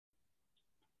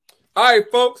All right,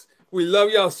 folks, we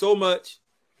love y'all so much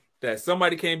that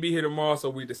somebody can't be here tomorrow, so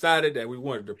we decided that we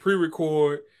wanted to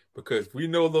pre-record because we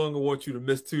no longer want you to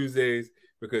miss Tuesdays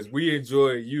because we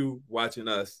enjoy you watching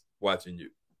us watching you.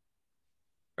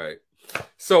 All right.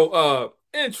 So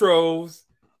intros.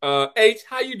 H,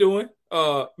 how you doing?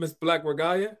 Miss Black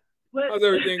Regalia? But How's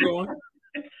everything going?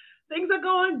 things are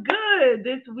going good.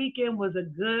 This weekend was a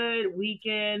good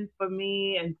weekend for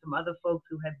me and some other folks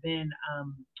who have been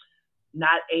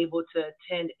not able to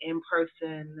attend in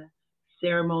person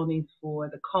ceremonies for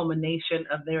the culmination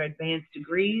of their advanced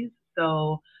degrees.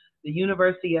 So, the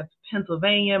University of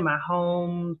Pennsylvania, my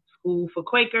home school for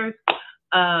Quakers,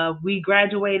 we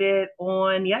graduated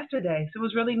on yesterday. So it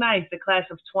was really nice. The class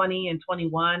of 20 and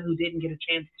 21 who didn't get a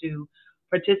chance to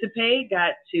participate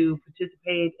got to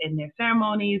participate in their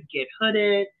ceremonies, get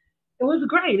hooded. It was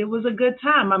great. It was a good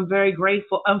time. I'm very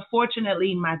grateful.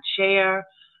 Unfortunately, my chair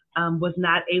was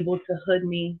not able to hood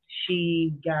me.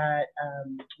 She got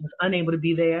was unable to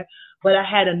be there, but I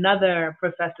had another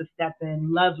professor step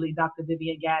in, lovely Dr.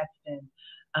 Vivian Gaston,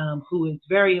 who is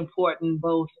very important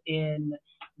both in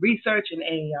research in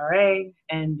AARA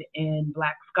and in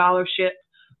Black scholarship.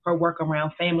 Her work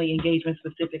around family engagement,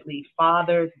 specifically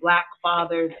fathers, Black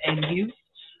fathers, and youth.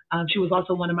 She was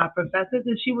also one of my professors,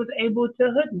 and she was able to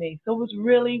hood me. So it was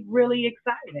really, really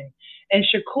exciting. And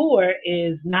Shakur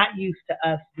is not used to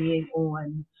us being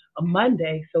on a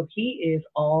Monday, so he is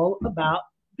all about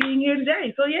being here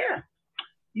today. So yeah,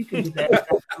 you can just edit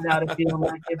that out if you don't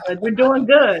like it, but we're doing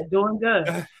good, doing good.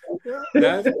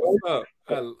 That's what's up.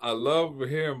 I love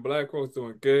hearing Black Rose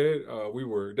doing good. We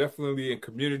were definitely in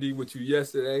community with you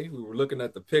yesterday. We were looking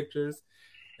at the pictures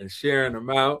and sharing them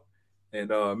out and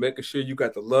making sure you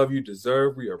got the love you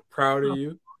deserve. We are proud of Oh,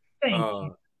 you. thank Uh,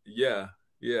 you. yeah,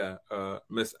 yeah.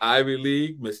 Miss Ivy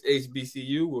League, Miss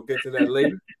HBCU. We'll get to that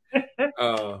later.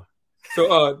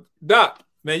 Uh, Doc,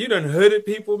 man, you done hooded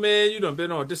people, man. You done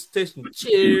been on dissertation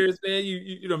chairs, man.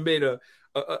 You done made a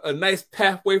nice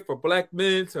pathway for Black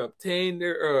men to obtain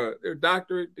their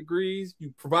doctorate degrees.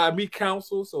 You provide me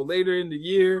counsel, so later in the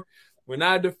year when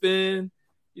I defend,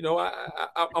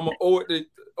 I'm gonna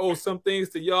owe some things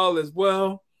to y'all as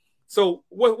well. So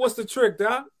what's the trick,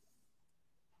 Doc?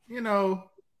 You know,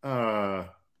 uh,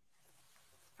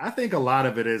 I think a lot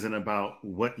of it isn't about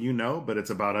what you know, but it's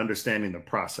about understanding the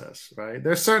process, right?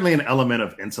 There's certainly an element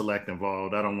of intellect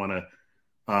involved. I don't want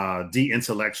to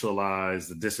de-intellectualize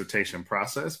the dissertation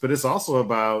process, but it's also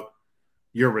about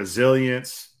your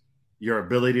resilience, your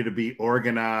ability to be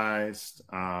organized,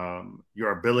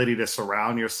 your ability to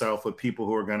surround yourself with people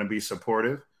who are going to be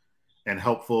supportive and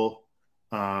helpful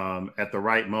at the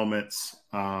right moments.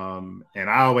 And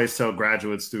I always tell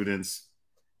graduate students,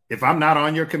 if I'm not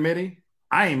on your committee,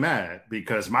 I ain't mad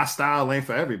because my style ain't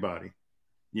for everybody,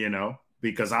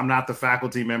 because I'm not the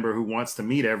faculty member who wants to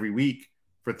meet every week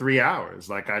for 3 hours.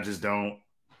 Like I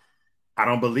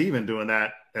don't believe in doing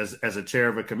that as a chair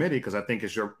of a committee because I think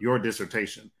it's your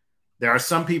dissertation. There are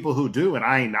some people who do, and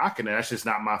I ain't knocking it. That's just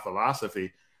not my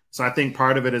philosophy. So I think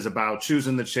part of it is about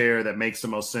choosing the chair that makes the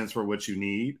most sense for what you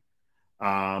need,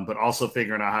 but also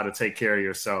figuring out how to take care of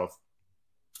yourself.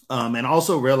 And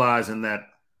also realizing that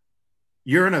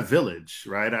you're in a village,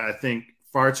 right? I think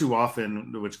far too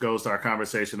often, which goes to our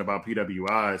conversation about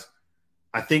PWIs,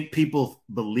 I think people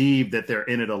believe that they're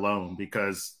in it alone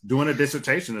because doing a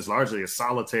dissertation is largely a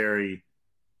solitary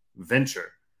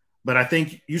venture. But I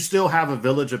think you still have a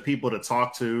village of people to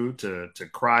talk to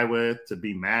cry with, to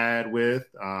be mad with.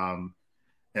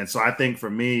 And so I think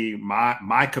for me,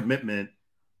 my commitment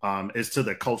is to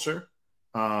the culture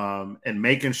and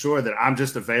making sure that I'm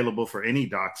just available for any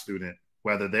doc student,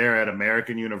 whether they're at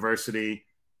American University,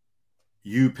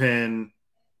 UPenn,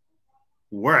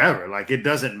 wherever. Like it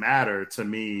doesn't matter to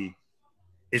me.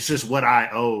 It's just what I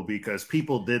owe because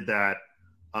people did that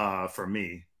for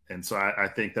me. And so I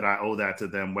think that I owe that to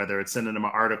them, whether it's sending them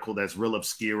an article that's real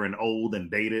obscure and old and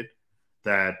dated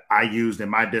that I used in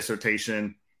my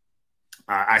dissertation.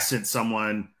 I sent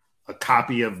someone a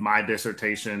copy of my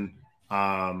dissertation.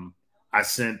 I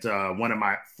sent one of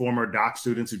my former doc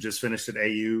students who just finished at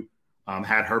AU,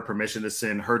 had her permission to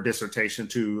send her dissertation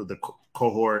to the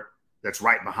cohort that's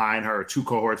right behind her, two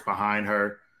cohorts behind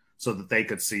her, so that they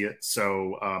could see it.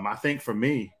 So I think for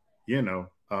me,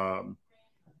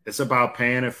 it's about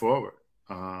paying it forward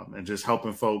and just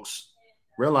helping folks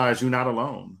realize you're not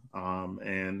alone.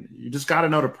 And you just got to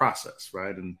know the process,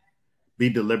 right? And be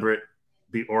deliberate,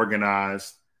 be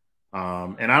organized.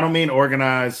 And I don't mean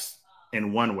organized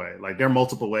in one way. Like there are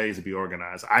multiple ways to be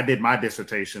organized. I did my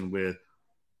dissertation with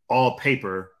all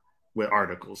paper with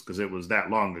articles because it was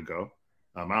that long ago.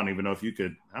 I don't even know if you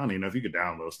could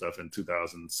download stuff in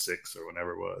 2006 or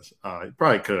whenever it was. You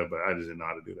probably could, but I just didn't know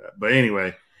how to do that. But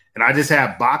anyway, and I just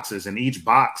had boxes, and each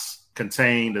box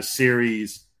contained a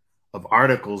series of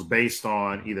articles based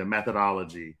on either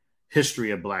methodology,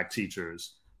 history of Black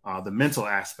teachers, the mental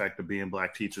aspect of being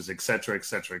Black teachers, et cetera, et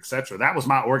cetera, et cetera. That was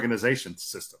my organization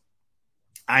system.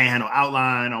 I ain't had no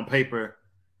outline on paper.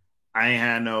 I ain't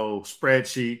had no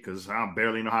spreadsheet because I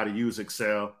barely know how to use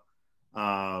Excel.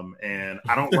 And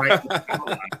I don't write.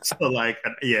 So an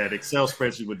Excel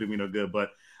spreadsheet would do me no good,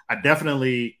 but I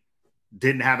definitely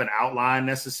didn't have an outline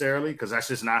necessarily because that's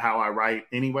just not how I write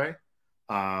anyway,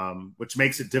 which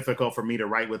makes it difficult for me to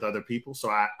write with other people. So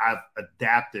I've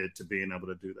adapted to being able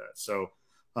to do that. So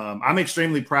I'm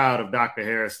extremely proud of Dr.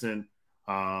 Hairston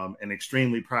and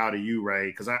extremely proud of you, Ray,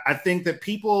 because I think that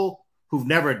people who've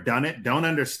never done it don't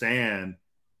understand.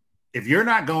 If you're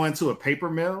not going to a paper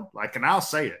mill, and I'll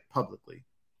say it publicly,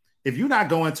 if you're not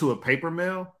going to a paper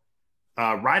mill,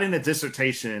 writing a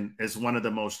dissertation is one of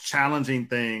the most challenging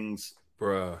things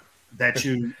that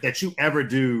you ever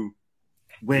do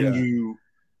when you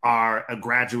are a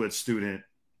graduate student,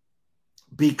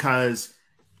 because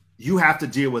you have to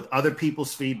deal with other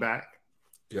people's feedback.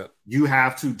 Yeah. You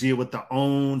have to deal with the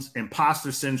own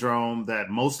imposter syndrome that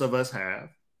most of us have.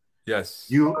 Yes.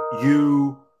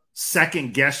 You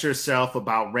second guess yourself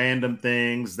about random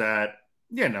things that,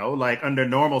 under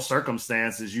normal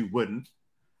circumstances, you wouldn't.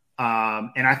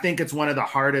 And I think it's one of the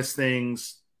hardest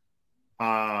things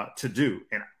to do.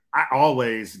 And I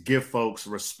always give folks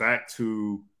respect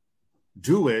who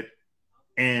do it,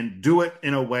 and do it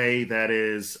in a way that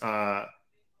is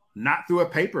not through a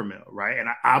paper mill, right? And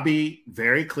I'll be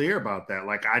very clear about that.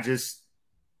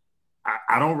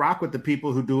 I don't rock with the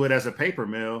people who do it as a paper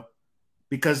mill,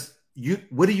 because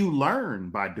what do you learn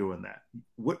by doing that?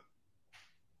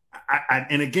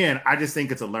 And again, I just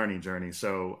think it's a learning journey.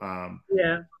 So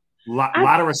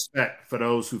lot of respect for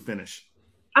those who finish.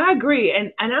 I agree.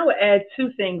 And I would add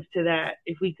two things to that,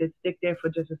 if we could stick there for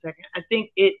just a second. I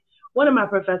think one of my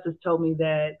professors told me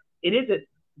that it isn't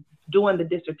doing the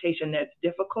dissertation that's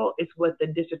difficult, it's what the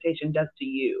dissertation does to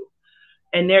you.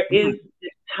 And there is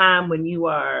this time when you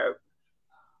are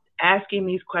asking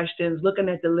these questions, looking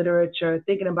at the literature,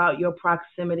 thinking about your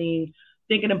proximity,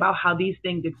 thinking about how these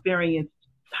things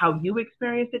how you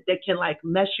experience it, that can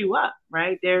mess you up,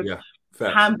 right? There's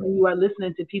times when you are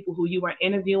listening to people who you are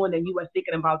interviewing, and you are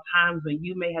thinking about times when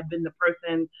you may have been the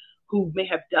person who may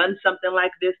have done something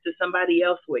like this to somebody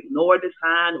else, who ignored the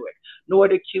sign or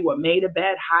ignored the cue or made a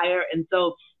bad hire. And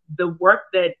so the work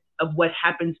of what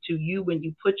happens to you when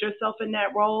you put yourself in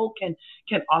that role can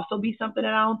also be something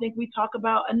that I don't think we talk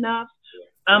about enough.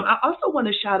 I also want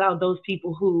to shout out those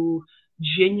people who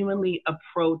genuinely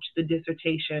approach the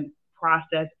dissertation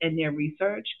process and their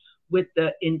research with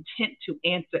the intent to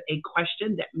answer a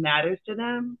question that matters to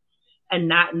them, and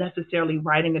not necessarily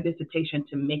writing a dissertation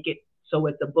to make it so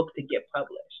it's a book to get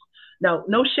published.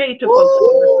 No shade to folks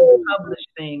who publish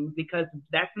things, because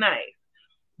that's nice.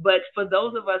 But for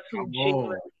those of us who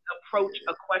genuinely approach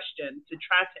a question to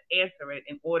try to answer it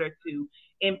in order to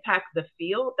impact the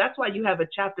field, that's why you have a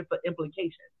chapter for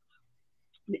implications.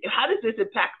 How does this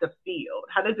impact the field?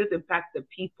 How does this impact the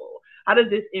people? How does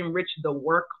this enrich the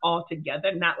work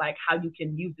altogether? Not how you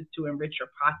can use this to enrich your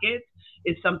pockets.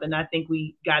 Is something I think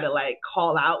we got to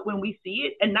call out when we see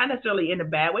it, and not necessarily in a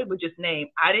bad way, but just name.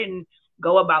 I didn't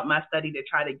go about my study to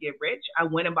try to get rich. I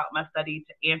went about my study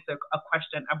to answer a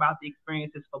question about the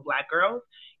experiences for Black girls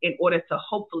in order to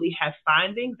hopefully have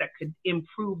findings that could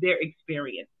improve their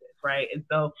experiences, right? And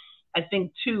so I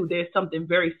think, too, there's something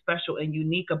very special and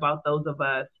unique about those of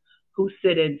us who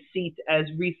sit in seats as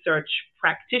research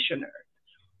practitioners,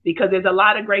 because there's a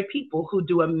lot of great people who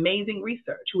do amazing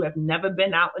research who have never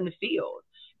been out in the field,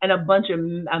 and a bunch of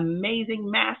amazing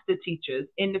master teachers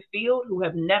in the field who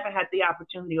have never had the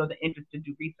opportunity or the interest to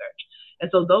do research. And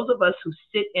so those of us who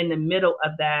sit in the middle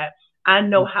of that, I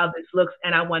know how this looks,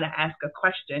 and I want to ask a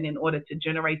question in order to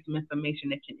generate some information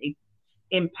that can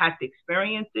impact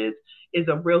experiences, is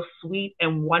a real sweet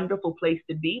and wonderful place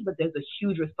to be, but there's a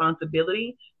huge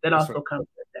responsibility that also comes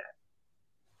with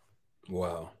that.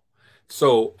 Wow.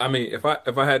 So, I mean, if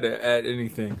I had to add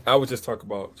anything, I would just talk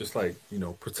about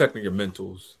protecting your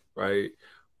mentals, right?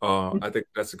 I think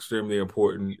that's extremely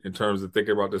important in terms of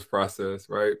thinking about this process,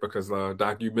 right? Because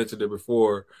Doc, you mentioned it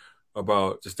before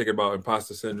about just thinking about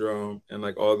imposter syndrome and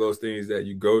all those things that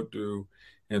you go through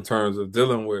in terms of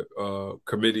dealing with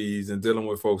committees and dealing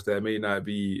with folks that may not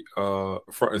be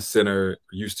front and center,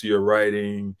 used to your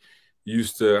writing,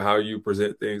 used to how you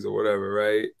present things or whatever,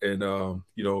 right? And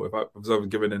you know, if I was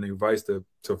giving any advice to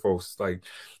folks, like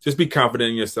just be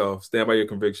confident in yourself, stand by your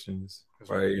convictions,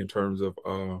 right? In terms of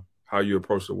how you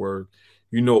approach the work.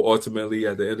 You know, ultimately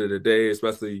at the end of the day,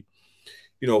 especially,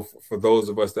 you know, for those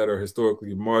of us that are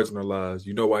historically marginalized,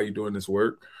 you know why you're doing this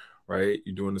work, right?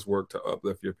 You're doing this work to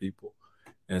uplift your people.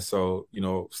 And so, you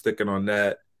know, sticking on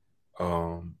that,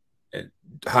 and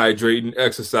hydrating,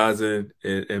 exercising,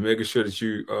 and making sure that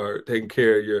you are taking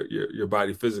care of your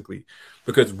body physically,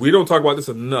 because we don't talk about this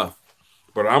enough.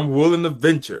 But I'm willing to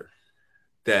venture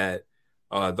that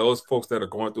those folks that are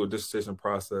going through a dissertation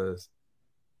process,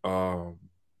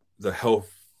 the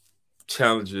health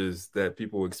challenges that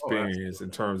people experience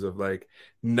in terms of like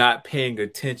not paying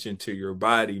attention to your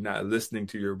body, not listening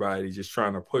to your body, just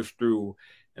trying to push through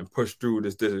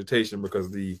this dissertation, because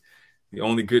the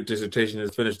only good dissertation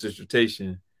is finished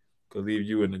dissertation, could leave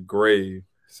you in the grave.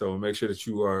 So make sure that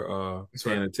you are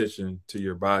paying attention to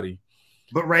your body.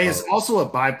 But Ray, is also a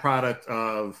byproduct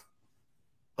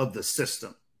of the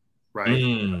system, right?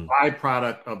 A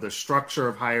byproduct of the structure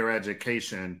of higher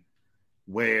education,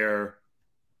 where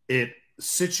it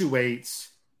situates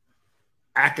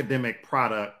academic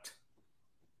product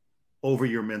over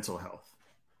your mental health.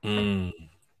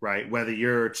 Right? Whether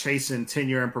you're chasing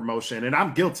tenure and promotion, and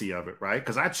I'm guilty of it, right?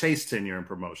 Because I chase tenure and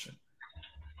promotion,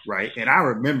 right? And I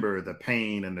remember the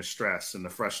pain and the stress and the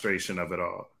frustration of it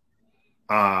all.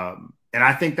 And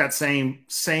I think that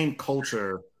same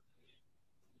culture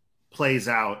plays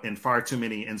out in far too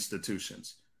many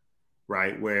institutions,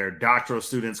 right? Where doctoral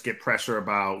students get pressure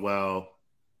about, well,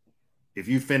 if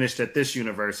you finished at this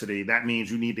university, that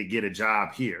means you need to get a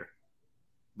job here.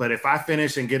 But if I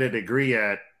finish and get a degree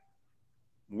at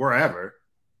wherever,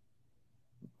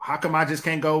 how come I just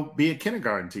can't go be a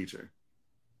kindergarten teacher?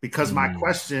 Because my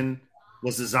question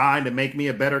was designed to make me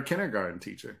a better kindergarten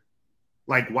teacher.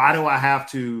 Like, why do I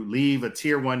have to leave a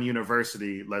tier 1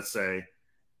 university, let's say,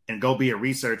 and go be a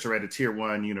researcher at a tier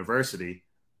 1 university?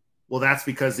 Well, that's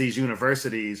because these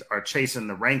universities are chasing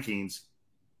the rankings,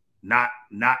 not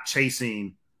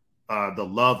chasing the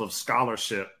love of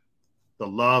scholarship, the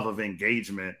love of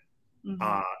engagement,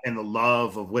 and the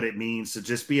love of what it means to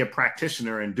just be a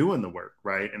practitioner and doing the work,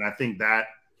 right? And I think that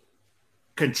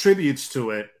contributes to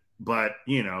it. But,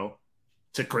 you know,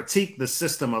 to critique the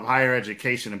system of higher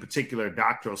education, in particular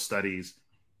doctoral studies,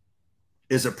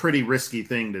 is a pretty risky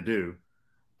thing to do.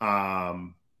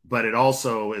 But it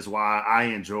also is why I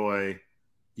enjoy,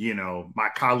 you know, my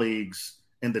colleagues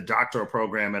in the doctoral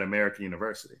program at American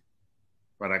University,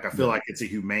 right? Like, I feel like it's a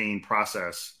humane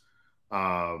process.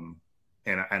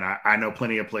 And I know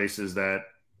plenty of places that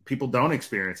people don't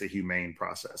experience a humane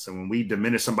process. And when we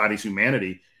diminish somebody's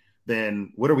humanity,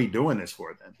 then what are we doing this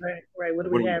for then? Right. What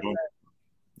do we have?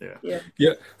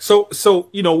 Yeah. So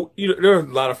you know, there are a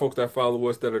lot of folks that follow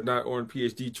us that are not on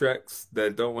PhD tracks,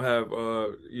 that don't have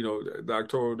you know,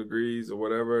 doctoral degrees or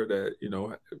whatever, that, you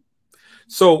know.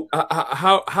 So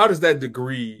how does that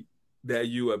degree that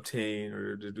you obtain,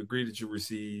 or the degree that you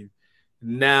receive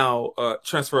now,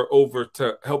 transfer over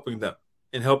to helping them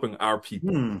and helping our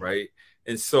people, right?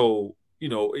 And so, you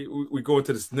know, we go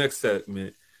into this next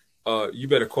segment. You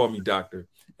better call me doctor,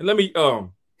 and let me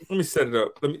set it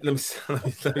up. Let me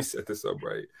set this up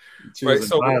right. Right.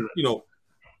 So, you know,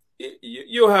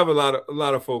 you'll have a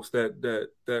lot of folks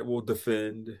that will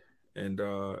defend and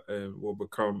will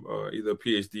become either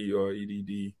PhD or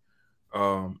EDD,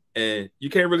 and you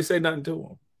can't really say nothing to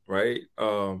them, right?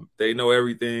 They know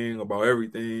everything about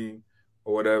everything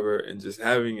or whatever, and just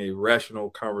having a rational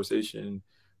conversation,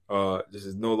 this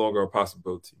is no longer a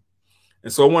possibility.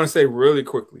 And so I want to say really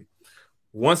quickly,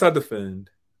 once I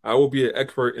defend, I will be an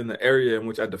expert in the area in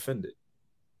which I defended,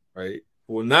 right?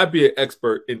 I will not be an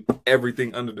expert in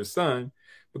everything under the sun,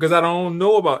 because I don't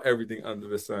know about everything under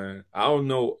the sun. I don't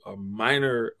know a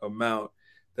minor amount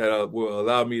that will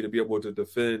allow me to be able to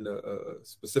defend a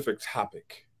specific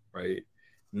topic, right?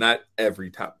 Not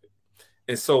every topic.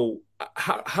 And so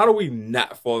how do we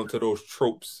not fall into those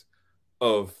tropes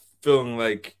of feeling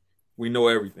like we know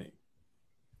everything?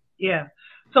 Yeah.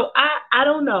 So I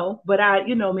don't know, but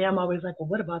you know me, I'm always like, well,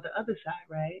 what about the other side,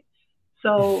 right?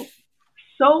 So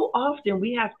often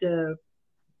we have to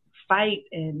fight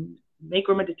and make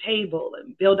room at the table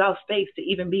and build out space to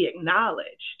even be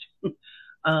acknowledged.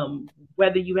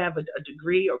 Whether you have a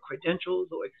degree or credentials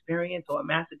or experience or a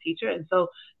master teacher. And so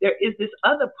there is this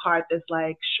other part that's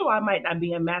like, sure, I might not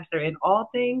be a master in all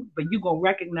things, but you're going to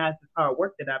recognize the hard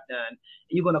work that I've done. And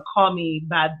you're going to call me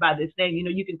by this name. You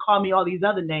know, you can call me all these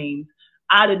other names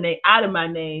out of my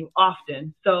name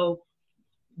often. So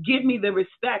give me the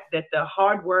respect that the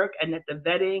hard work and that the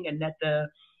vetting and that the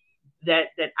that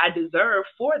I deserve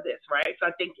for this, right? So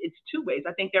I think it's two ways.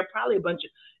 I think there are probably a bunch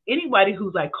of anybody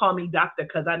who's like, call me doctor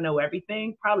because I know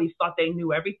everything, probably thought they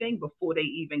knew everything before they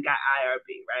even got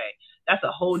IRB, right? That's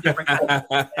a whole different kind of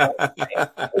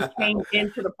right? They came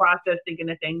into the process thinking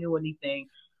that they knew anything.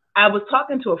 I was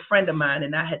talking to a friend of mine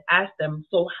and I had asked them,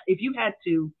 so if you had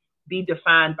to be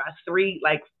defined by 3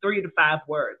 to 5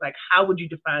 words, like how would you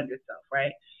define yourself,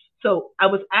 right? So I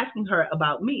was asking her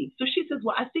about me. So she says,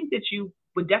 well, I think that you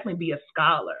would definitely be a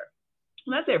scholar.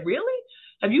 And I said, really?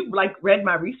 Have you like read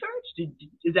my research?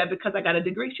 Is that because I got a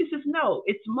degree? She says, no,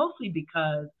 it's mostly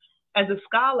because as a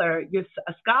scholar,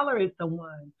 a scholar is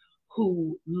someone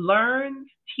who learns,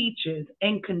 teaches,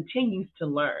 and continues to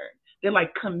learn. They're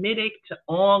like committed to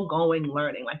ongoing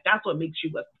learning. Like that's what makes you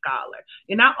a scholar.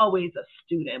 You're not always a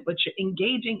student, but you're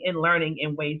engaging in learning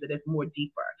in ways that is more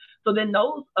deeper. So then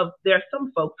there are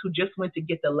some folks who just went to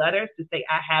get the letters to say,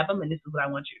 I have them and this is what I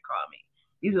want you to call me.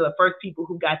 These are the first people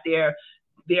who got their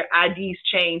IDs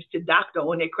changed to doctor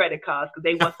on their credit cards because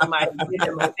they want somebody to give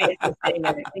them a fancy thing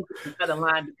and they think they can cut a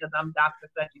line because I'm Dr.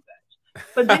 Such and Such.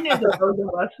 But then there's a those of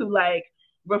us who like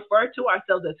refer to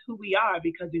ourselves as who we are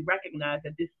because we recognize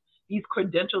that these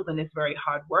credentials and this very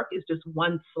hard work is just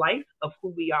one slice of who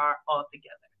we are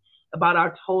altogether, about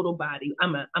our total body.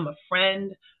 I'm a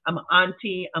friend, I'm an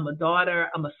auntie, I'm a daughter,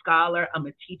 I'm a scholar, I'm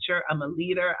a teacher, I'm a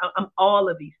leader, I'm all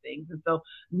of these things. And so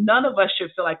none of us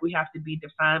should feel like we have to be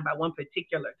defined by one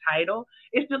particular title.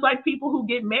 It's just like people who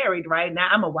get married, right? Now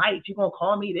I'm a wife, you're going to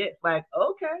call me this. Like,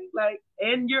 okay, like,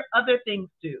 and your other things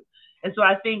too. And so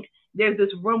I think there's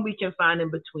this room we can find in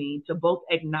between to both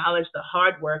acknowledge the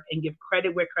hard work and give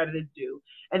credit where credit is due.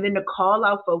 And then to call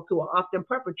out folks who are often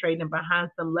perpetrating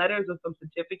behind some letters or some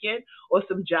certificate or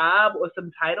some job or some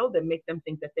title that make them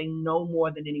think that they know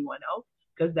more than anyone else,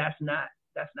 because that's not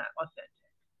authentic.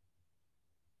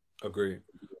 Agreed.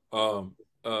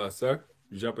 Sir,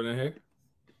 you jumping in here?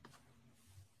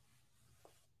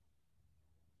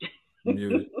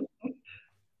 Muted.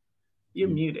 You're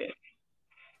muted.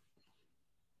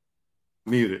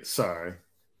 Muted. Sorry.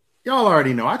 Y'all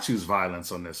already know I choose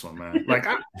violence on this one, man. Like,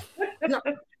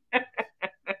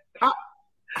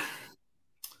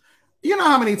 you know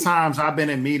how many times I've been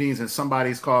in meetings and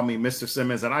somebody's called me Mr.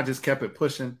 Simmons and I just kept it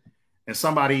pushing, and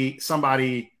somebody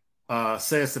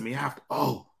says to me after,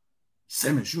 "Oh,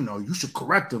 Simmons, you know, you should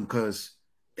correct them because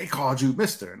they called you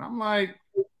Mr." And I'm like,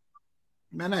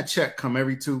 man, that check come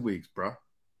every 2 weeks, bro.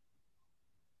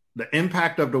 The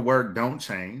impact of the work don't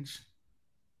change.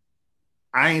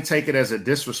 I ain't take it as a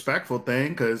disrespectful thing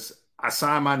because I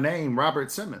signed my name,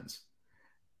 Robert Simmons.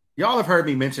 Y'all have heard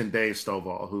me mention Dave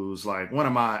Stovall, who's like one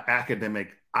of my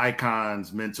academic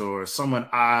icons, mentors, someone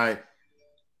I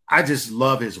just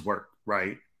love his work,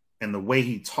 right? And the way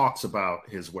he talks about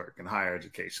his work in higher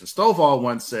education. Stovall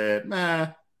once said,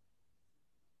 man,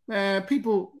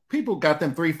 people got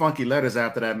them 3 funky letters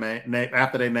after that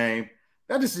after their name.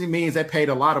 That just means they paid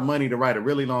a lot of money to write a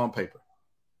really long paper.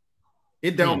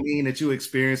 It don't mean that you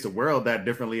experience the world that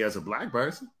differently as a Black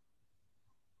person.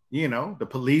 You know, the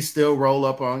police still roll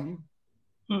up on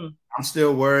you. I'm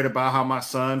still worried about how my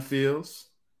son feels.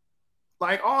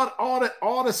 Like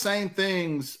all the same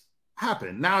things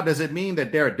happen. Now, does it mean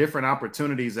that there are different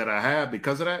opportunities that I have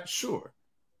because of that? Sure.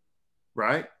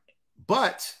 Right.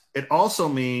 But it also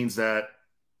means that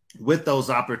with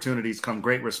those opportunities come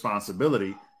great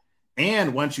responsibility.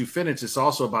 And once you finish, it's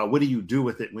also about what do you do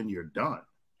with it when you're done?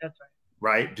 That's right.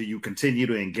 Right? Do you continue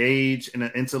to engage in an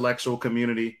intellectual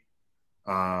community?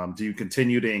 Do you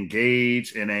continue to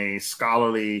engage in a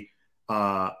scholarly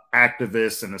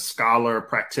activist and a scholar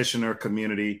practitioner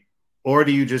community? Or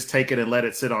do you just take it and let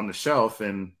it sit on the shelf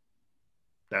and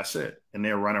that's it? And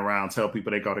then run around, tell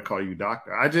people they got to call you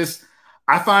doctor.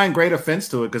 I find great offense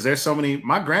to it because there's so many.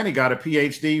 My granny got a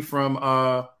PhD from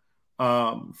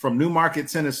Newmarket,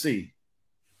 Tennessee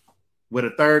with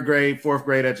a 3rd grade, 4th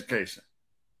grade education.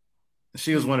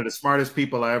 She was one of the smartest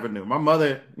people I ever knew. My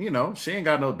mother, you know, she ain't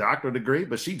got no doctoral degree,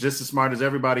 but she just as smart as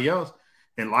everybody else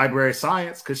in library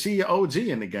science because she an OG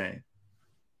in the game,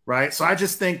 right? So I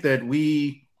just think that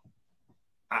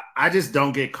I just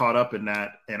don't get caught up in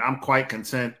that, and I'm quite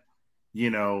content, you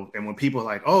know. And when people are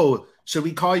like, "Oh, should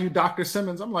we call you Dr.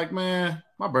 Simmons?" I'm like, man,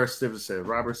 my birth certificate said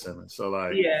Robert Simmons. So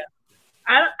like, yeah.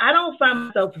 I don't find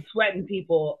myself sweating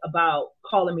people about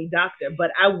calling me doctor,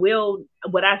 but I will.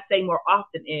 What I say more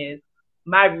often is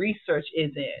my research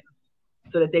is in,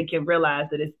 so that they can realize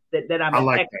that it's that I'm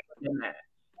an expert in that.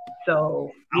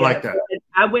 So I like that.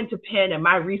 I went to Penn, and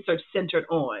my research centered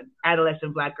on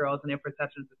adolescent Black girls and their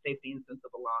perceptions of safety and sense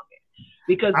of belonging.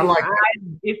 Because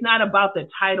it's not about the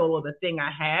title or the thing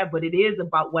I have, but it is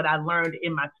about what I learned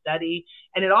in my study.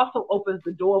 And it also opens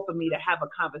the door for me to have a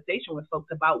conversation with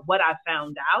folks about what I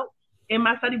found out in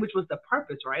my study, which was the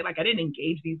purpose, right? Like, I didn't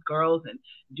engage these girls and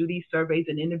do these surveys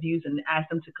and interviews and ask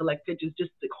them to collect pictures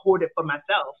just to hoard it for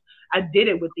myself. I did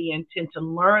it with the intent to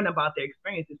learn about their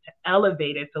experiences, to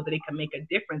elevate it so that it can make a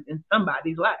difference in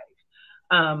somebody's life.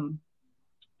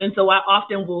 And so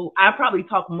I probably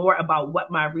talk more about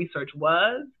what my research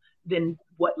was than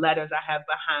what letters I have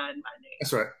behind my name.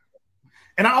 That's right.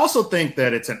 And I also think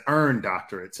that it's an earned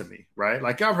doctorate to me, right?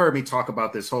 Like, y'all have heard me talk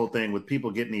about this whole thing with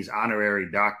people getting these honorary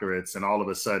doctorates and all of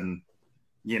a sudden,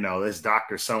 this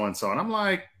Dr. So-and-so. And I'm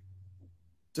like,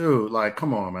 dude, like,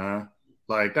 come on, man.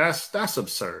 Like, that's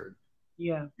absurd.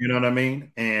 Yeah. You know what I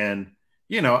mean? And,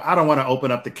 I don't want to open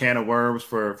up the can of worms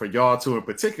for y'all two in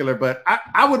particular, but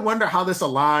I would wonder how this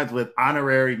aligns with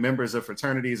honorary members of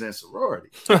fraternities and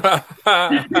sororities. I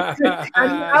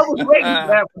was waiting for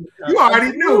that one. You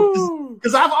already knew,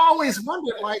 because I've always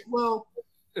wondered, like, well,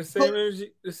 the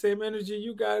same energy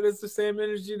you got is the same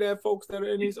energy that folks that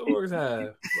are in these orgs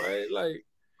have, right? Like,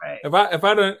 right.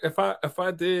 If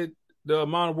I did the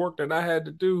amount of work that I had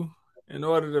to do in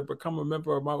order to become a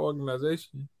member of my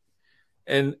organization,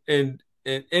 and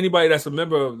anybody that's a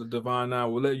member of the Divine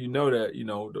Nine will let you know that,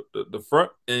 the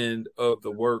front end of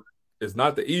the work is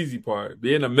not the easy part.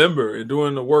 Being a member and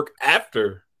doing the work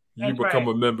after you become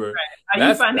a member. Right. Are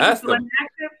you financial and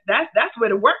active? That's where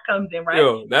the work comes in, right?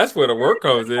 Yo, that's where the work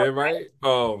comes in, right?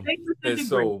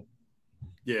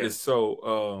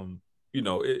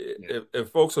 If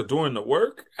folks are doing the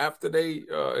work after they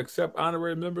accept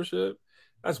honorary membership,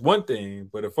 that's one thing.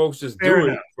 But if folks just do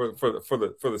it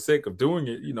for the sake of doing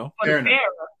it,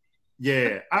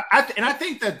 Yeah, I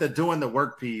think that the doing the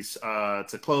work piece,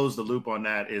 to close the loop on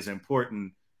that, is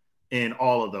important in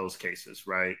all of those cases,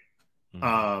 right?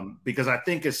 Mm-hmm. Because I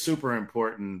think it's super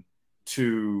important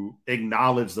to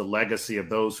acknowledge the legacy of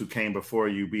those who came before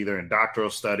you, be either in doctoral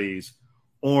studies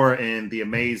or in the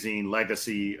amazing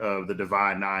legacy of the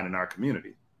Divine Nine in our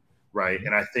community, right? Mm-hmm.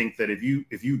 And I think that if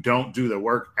you don't do the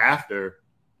work after,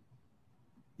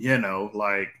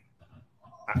 like,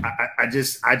 I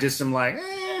just am like,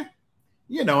 and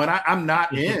I'm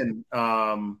not in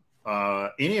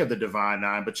any of the Divine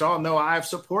Nine, but y'all know I've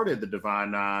supported the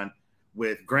Divine Nine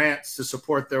with grants to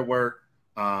support their work.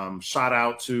 Shout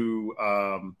out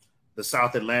to the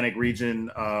South Atlantic region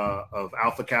of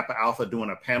Alpha Kappa Alpha, doing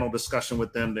a panel discussion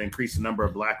with them to increase the number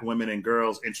of Black women and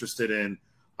girls interested in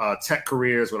tech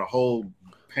careers, with a whole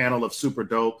panel of super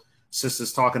dope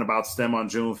sisters talking about STEM on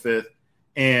June 5th.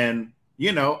 And,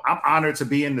 I'm honored to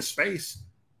be in the space,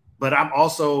 but I'm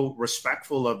also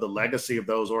respectful of the legacy of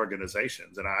those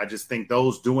organizations. And I just think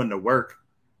those doing the work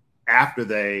after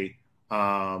they,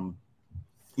 go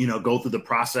through the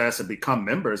process and become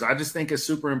members, I just think it's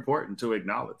super important to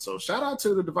acknowledge. So shout out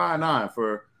to the Divine Nine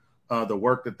for the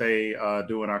work that they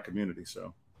do in our community.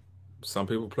 So some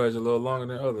people pledge a little longer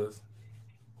than others.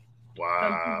 Wow.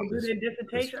 Some people do their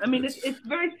dissertation. I mean, it's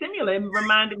very similar. It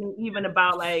reminded me even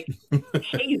about, like,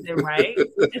 hazing, right?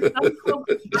 And some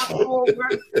folks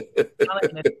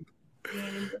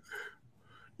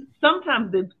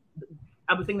sometimes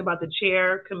I was thinking about the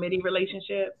chair committee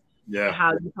relationship. Yeah. And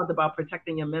how you talked about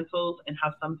protecting your mentals, and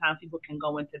how sometimes people can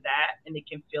go into that and it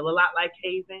can feel a lot like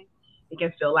hazing. It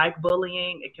can feel like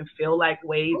bullying. It can feel like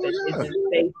ways that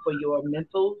isn't safe for your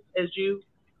mentals, as you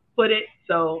put it.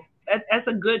 So that's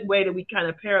a good way that we kind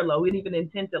of parallel. We didn't even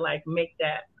intend to, like, make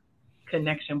that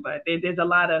connection, but there's a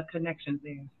lot of connections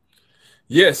there.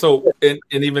 Yeah. So, and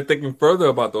even thinking further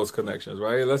about those connections,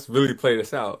 right? Let's really play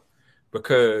this out,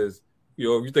 because,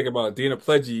 if you think about Dean of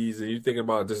Pledges and you think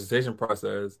about a dissertation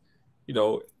process,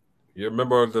 you're a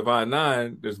member of Divine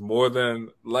Nine, there's more than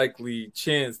likely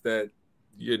chance that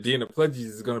your Dean of Pledges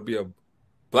is going to be a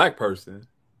Black person.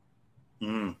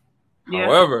 Mm. Yeah.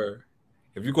 However,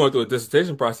 if you're going through a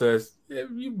dissertation process,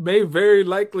 you may very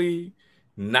likely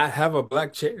not have a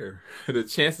Black chair. The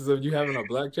chances of you having a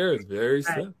Black chair is very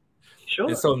slim. Sure.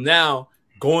 And so now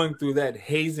going through that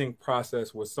hazing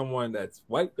process with someone that's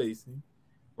white facing,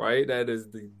 right? That is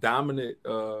the dominant,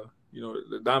 the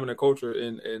dominant culture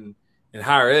in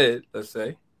higher ed, let's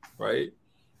say, right?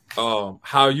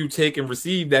 How you take and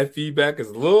receive that feedback is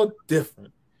a little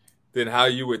different than how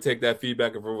you would take that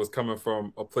feedback if it was coming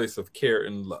from a place of care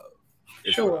and love.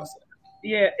 Sure.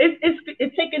 Yeah,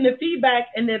 it's taking the feedback,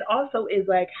 and it also is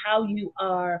like how you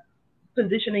are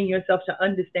positioning yourself to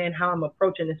understand how I'm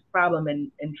approaching this problem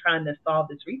and trying to solve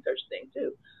this research thing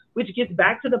too, which gets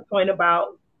back to the point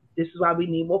about This is why we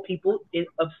need more people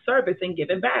of service and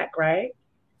giving back, right?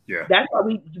 Yeah. That's why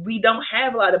we don't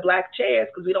have a lot of Black chairs,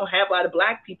 because we don't have a lot of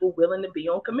Black people willing to be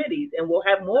on committees. And we'll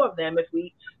have more of them if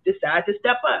we decide to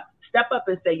step up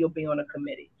and say you'll be on a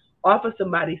committee. Offer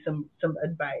somebody some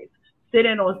advice. Sit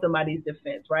in on somebody's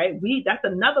defense, right? That's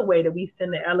another way that we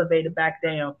send the elevator back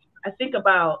down. I think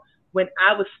about when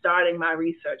I was starting my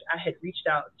research, I had reached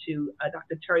out to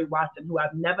Dr. Terry Watson, who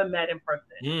I've never met in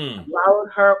person. I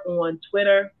followed her on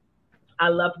Twitter. I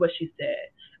loved what she said.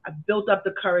 I built up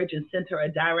the courage and sent her a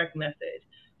direct message.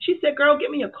 She said, girl,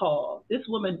 give me a call. This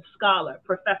woman, scholar,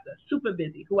 professor, super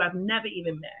busy, who I've never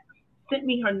even met, sent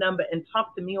me her number and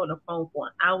talked to me on the phone for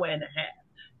an hour and a half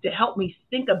to help me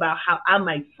think about how I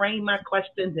might frame my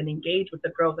questions and engage with the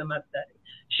girls in my study.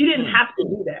 She didn't have to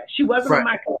do that. She wasn't on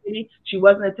my committee. She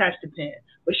wasn't attached to Penn.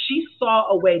 But she saw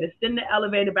a way to send the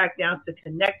elevator back down, to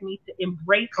connect me, to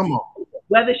embrace me,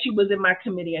 whether she was in my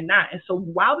committee or not. And so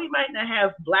while we might not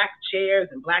have Black chairs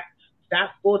and Black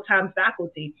full-time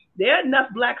faculty, there are enough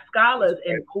Black scholars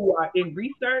who are in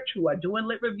research, who are doing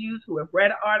lit reviews, who have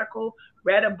read an article,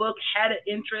 read a book, had an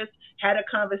interest, had a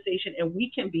conversation, and we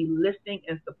can be listening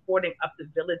and supporting up the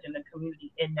village and the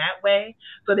community in that way,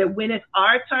 so that when it's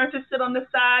our turn to sit on the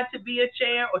side to be a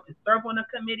chair or to serve on a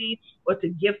committee or to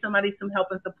give somebody some help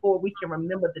and support, we can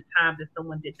remember the time that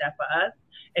someone did that for us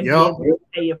and be able to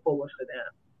pay it forward for them.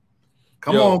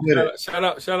 Come on with it. Shout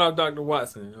out Dr.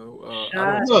 Watson.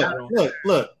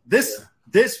 Look, this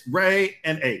Ray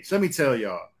and H, let me tell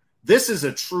y'all, this is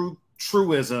a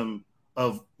truism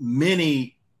of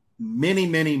many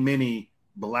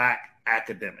Black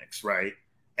academics, right?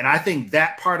 And I think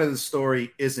that part of the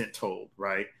story isn't told,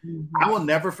 right? I will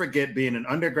never forget being an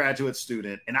undergraduate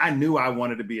student, and I knew I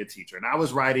wanted to be a teacher. And I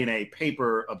was writing a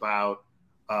paper about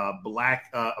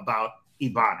about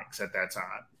Ebonics at that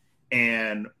time.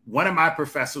 And one of my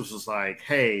professors was like,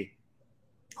 hey,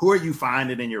 who are you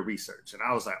finding in your research? And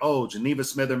I was like, oh, Geneva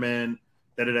Smitherman,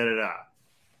 da-da-da-da-da.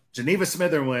 Geneva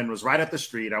Smitherman was right up the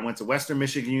street. I went to Western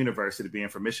Michigan University. Being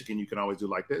from Michigan, you can always do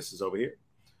like this. Is over here.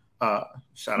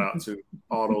 Shout out to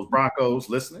all those Broncos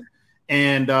listening.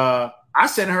 And I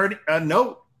sent her a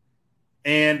note.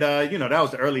 And, that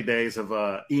was the early days of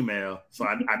email. So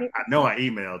I know I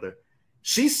emailed her.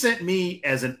 She sent me,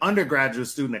 as an undergraduate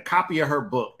student, a copy of her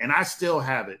book, and I still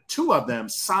have it. 2 of them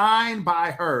signed by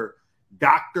her,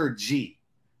 Dr. G.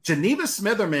 Geneva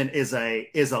Smitherman is a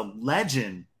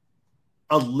legend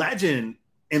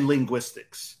in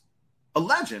linguistics, a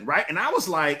legend, right? And I was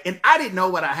like, and I didn't know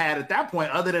what I had at that point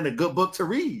other than a good book to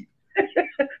read.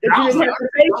 I was like, I'm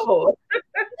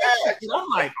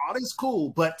like, oh, this is cool.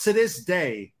 But to this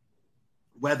day,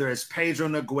 whether it's Pedro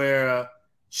Noguera,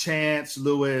 Chance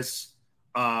Lewis,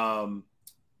 Ebony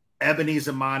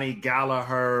Zamani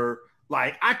Gallagher,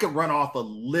 like I could run off a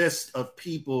list of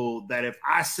people that if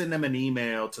I send them an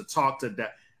email to talk to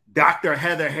Dr.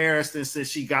 Heather Harrison, says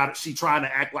she trying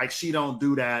to act like she don't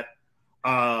do that.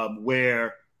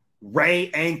 Where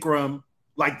Ray Ankrum,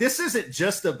 like this isn't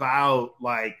just about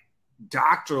like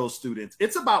doctoral students.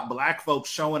 It's about Black folks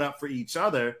showing up for each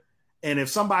other. And if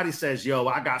somebody says, yo,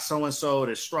 I got so-and-so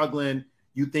that's struggling,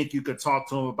 you think you could talk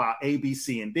to them about A, B,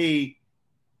 C, and D.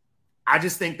 I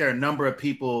just think there are a number of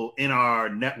people in our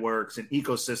networks and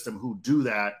ecosystem who do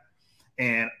that.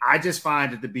 And I just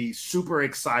find it to be super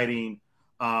exciting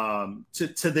to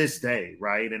this day,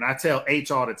 right? And I tell H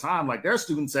all the time, like there are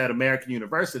students at American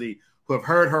University who have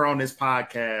heard her on this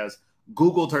podcast,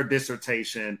 Googled her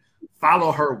dissertation,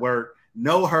 follow her work,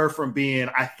 know her from being,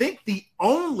 I think, the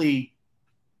only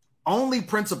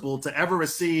principal to ever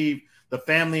receive the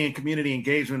Family and Community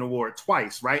Engagement Award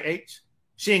twice, right, H?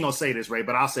 She ain't gonna say this, Ray,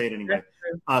 but I'll say it anyway.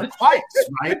 Twice,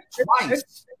 right?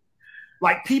 Twice.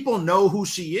 Like people know who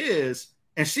she is,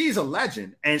 and she's a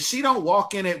legend. And she don't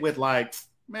walk in it with like,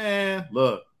 man,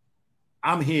 look,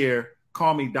 I'm here.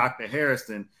 Call me Dr.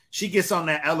 Harrison. She gets on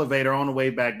that elevator on the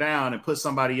way back down and puts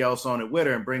somebody else on it with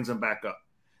her and brings them back up.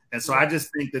 And so I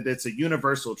just think that it's a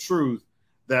universal truth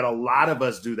that a lot of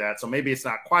us do that. So maybe it's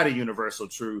not quite a universal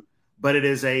truth, but it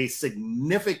is a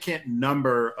significant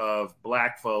number of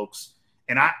Black folks.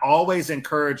 And I always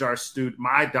encourage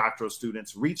my doctoral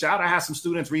students, reach out. I had some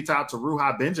students reach out to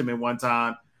Ruha Benjamin one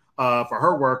time for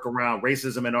her work around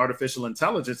racism and artificial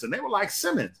intelligence. And they were like,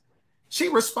 Simmons, she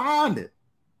responded.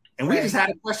 And we just had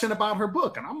a question about her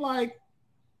book. And I'm like,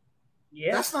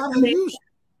 that's not unusual.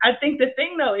 I think the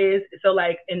thing though is, so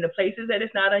like in the places that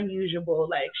it's not unusual,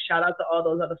 like shout out to all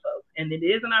those other folks. And it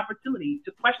is an opportunity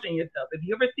to question yourself. If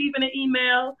you're receiving an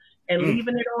email and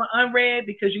leaving it on unread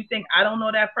because you think, I don't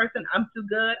know that person, I'm too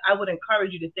good, I would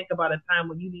encourage you to think about a time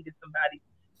when you needed somebody's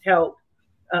help,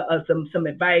 some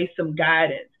advice, some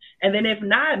guidance. And then if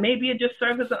not, maybe it just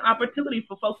serves as an opportunity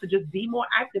for folks to just be more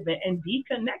active and be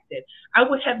connected. I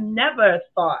would have never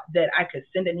thought that I could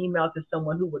send an email to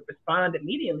someone who would respond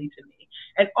immediately to me.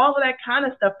 And all of that kind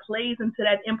of stuff plays into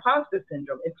that imposter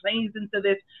syndrome. It plays into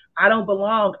this, I don't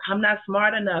belong, I'm not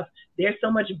smart enough, they're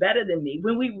so much better than me.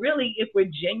 When we really, if we're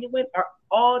genuine, are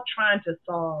all trying to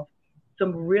solve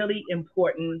some really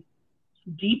important,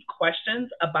 deep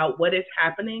questions about what is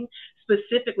happening,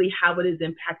 specifically how it is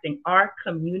impacting our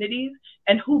communities,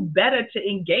 and who better to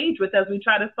engage with as we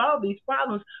try to solve these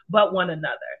problems but one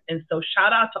another. And so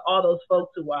shout out to all those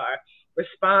folks who are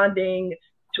responding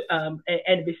to,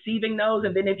 and receiving those.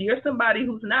 And then if you're somebody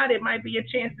who's not, it might be a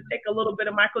chance to take a little bit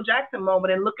of Michael Jackson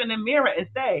moment and look in the mirror and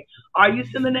say, are you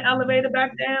sending the elevator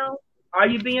back down? Are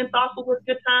you being thoughtful with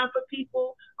your time for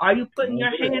people? Are you putting your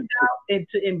hand out and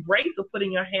to embrace, or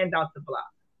putting your hand out to block?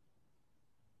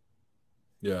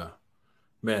 Yeah,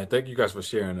 man. Thank you guys for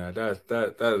sharing that.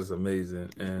 That is amazing.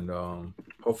 And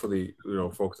hopefully,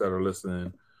 folks that are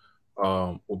listening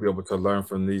will be able to learn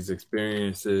from these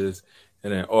experiences.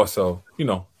 And then also,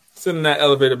 sending that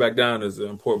elevator back down is an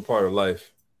important part of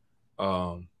life.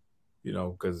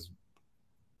 Because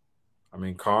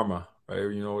karma, right?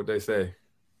 You know what they say.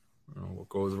 What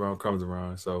goes around comes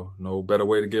around. So no better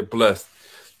way to get blessed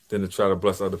than to try to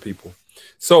bless other people.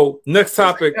 So next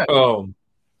topic,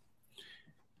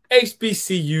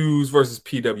 HBCUs versus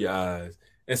PWIs.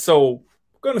 And so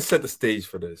I'm going to set the stage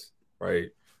for this, right?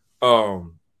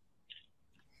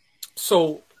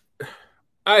 So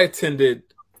I attended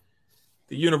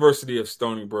the University of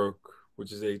Stony Brook,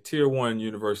 which is a Tier 1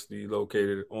 university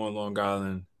located on Long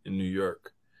Island in New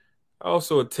York. I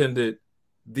also attended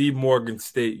the Morgan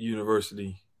State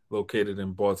University, located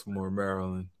in Baltimore,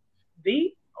 Maryland.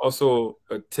 The? Also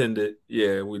attended,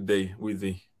 Okay.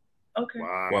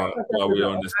 Wow. While we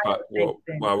on this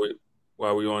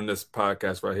while we on this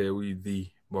podcast right here, we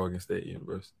the Morgan State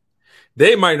University.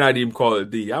 They might not even call it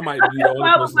the. I might be the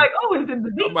only person. Is it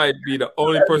the D? I might be the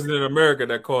only person in America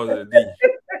that calls it a D.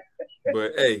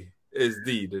 But hey, it's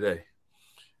D today.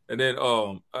 And then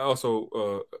I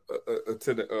also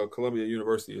attended Columbia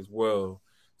University as well.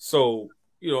 So,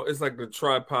 it's like the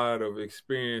tripod of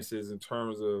experiences in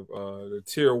terms of the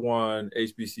Tier 1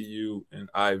 HBCU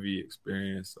and Ivy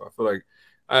experience. So I feel like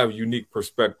I have a unique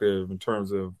perspective in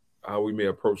terms of how we may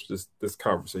approach this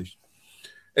conversation.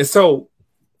 And so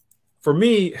for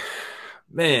me,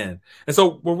 man, and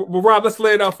so well, Rob, let's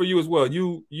lay it out for you as well.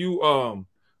 You all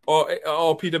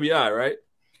PWI, right?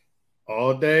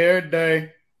 All day, every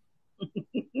day.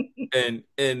 And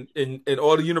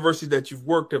all the universities that you've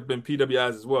worked have been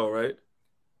PWIs as well, right?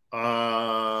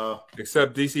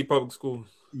 Except DC Public Schools.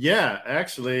 Yeah,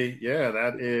 actually,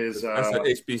 that is. That's an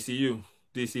HBCU,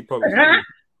 DC Public Schools.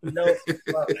 No,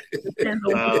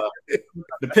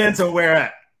 depends on where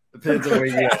at. Depends on where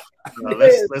you at.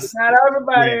 Let's not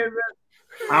everybody. Yeah.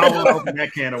 I don't want to open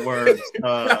that can of worms.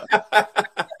 I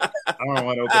don't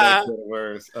want to open that can of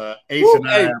worms. H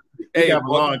and I have a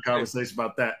long conversation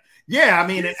about that. Yeah,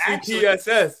 it actually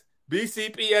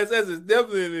BCPSS is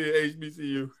definitely in the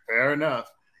HBCU. Fair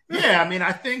enough. Yeah,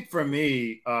 I think for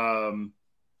me,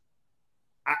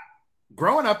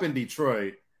 growing up in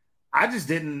Detroit, I just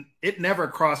didn't. It never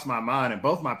crossed my mind, and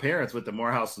both my parents went to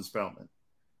Morehouse and Spelman,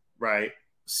 right?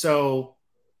 So,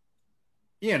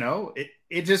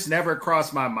 it just never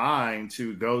crossed my mind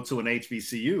to go to an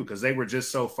HBCU because they were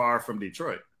just so far from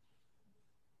Detroit,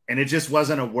 and it just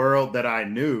wasn't a world that I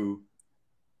knew.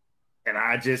 And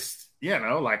I just,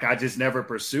 I just never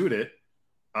pursued it.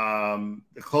 The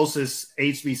closest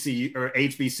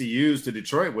HBCUs to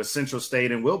Detroit was Central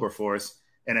State and Wilberforce.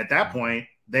 And at that point,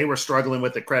 they were struggling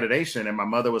with accreditation. And my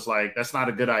mother was like, that's not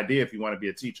a good idea if you want to be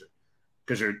a teacher,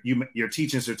 because your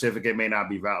teaching certificate may not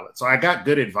be valid. So I got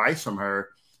good advice from her.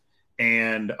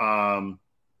 And, and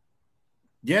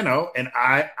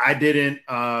I didn't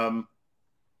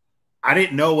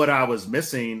know what I was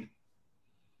missing,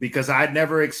 because I'd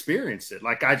never experienced it.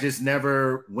 Like, I just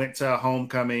never went to a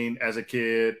homecoming as a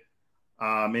kid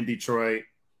in Detroit.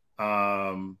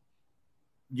 I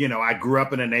grew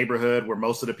up in a neighborhood where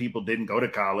most of the people didn't go to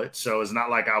college. So it's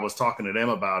not like I was talking to them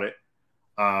about it.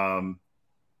 And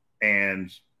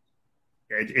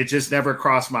it just never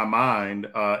crossed my mind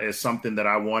as something that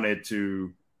I wanted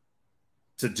to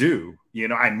do.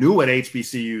 I knew what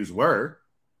HBCUs were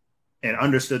and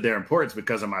understood their importance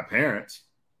because of my parents.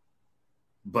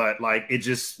 But it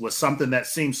just was something that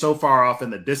seemed so far off in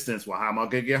the distance. Well, how am I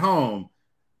going to get home?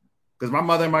 Because my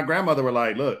mother and my grandmother were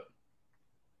like, look,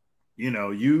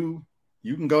 you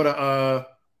can go to,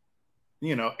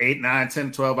 8, 9,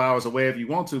 10, 12 hours away if you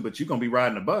want to, but you're going to be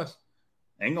riding a bus.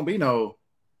 Ain't going to be no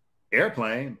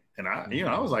airplane. And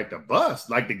I was like, the bus,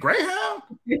 like the Greyhound?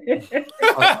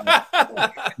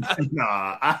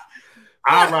 Nah,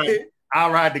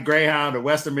 I'll ride the Greyhound to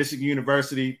Western Michigan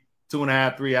University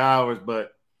 2.5, 3 hours,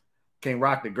 but can't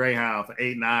rock the Greyhound for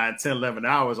 8, 9, 10, 11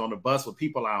 hours on the bus with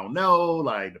people I don't know,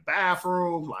 like the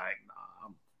bathroom. Like, nah,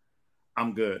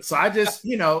 I'm good. So I just,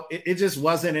 it just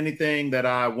wasn't anything that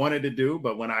I wanted to do.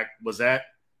 But when I was at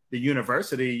the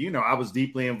university, I was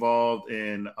deeply involved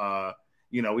in,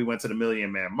 we went to the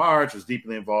Million Man March, was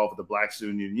deeply involved with the Black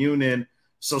Student Union.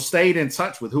 So stayed in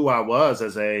touch with who I was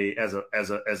as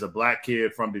a Black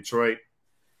kid from Detroit,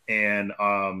 and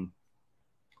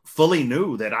fully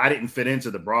knew that I didn't fit into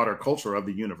the broader culture of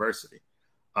the university.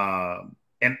 And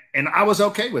I was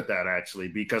okay with that, actually,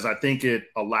 because I think it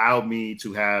allowed me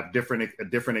to have a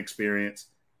different experience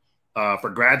for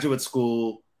graduate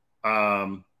school.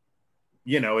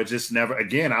 It just never,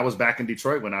 again, I was back in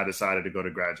Detroit when I decided to go to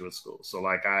graduate school. So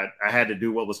like I had to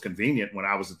do what was convenient when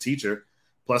I was a teacher.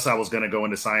 Plus I was going to go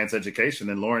into science education,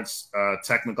 and Lawrence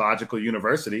Technological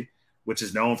University, which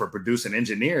is known for producing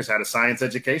engineers, had a science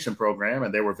education program,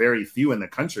 and there were very few in the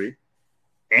country,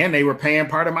 and they were paying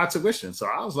part of my tuition. So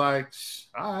I was like,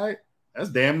 all right, that's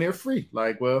damn near free.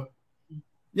 Like, well,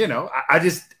 I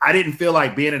didn't feel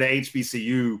like being at a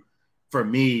HBCU for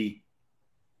me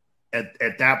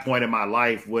at that point in my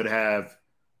life would have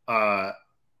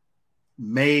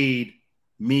made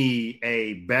me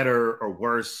a better or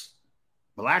worse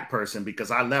Black person, because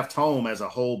I left home as a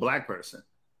whole Black person.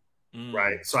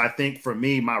 Right. So I think for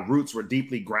me, my roots were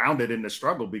deeply grounded in the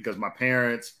struggle, because my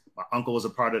uncle was a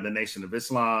part of the Nation of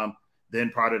Islam,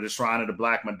 then part of the Shrine of the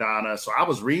Black Madonna. So I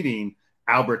was reading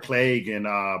Albert Clegg and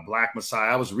Black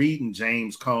Messiah. I was reading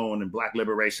James Cone and Black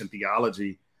Liberation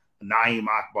Theology, Naeem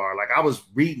Akbar. Like, I was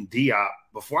reading Diop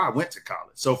before I went to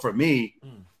college. So for me,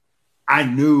 I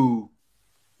knew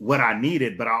what I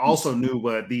needed, but I also knew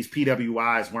what these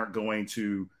PWIs weren't going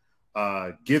to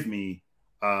give me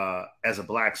as a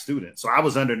Black student. So I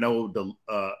was under no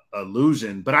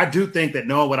illusion, but I do think that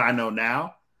knowing what I know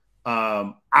now,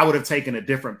 I would have taken a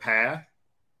different path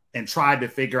and tried to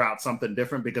figure out something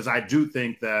different, because I do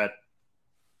think that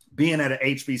being at an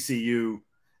HBCU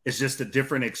is just a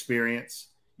different experience.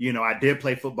 I did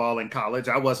play football in college.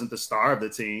 I wasn't the star of the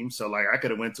team. So like I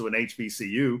could have went to an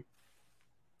HBCU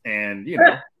and,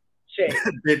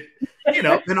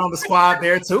 been on the squad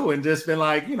there too, and just been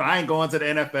like, I ain't going to the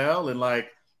NFL, and like,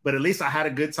 but at least I had a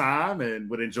good time and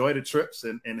would enjoy the trips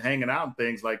and hanging out and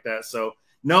things like that. So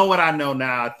knowing what I know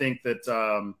now, I think that,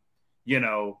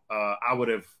 I would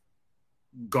have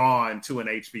gone to an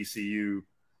HBCU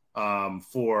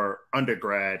for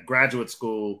undergrad. Graduate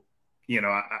school,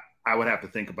 I would have to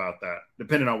think about that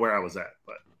depending on where I was at.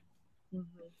 But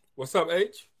What's up,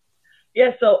 H?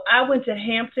 Yeah, so I went to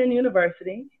Hampton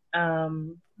University.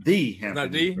 The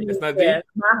Hampton. It's not yeah, D.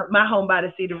 My home by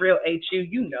the sea, the real HU,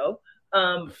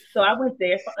 So I went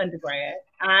there for undergrad.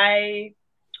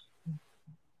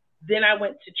 Then I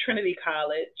went to Trinity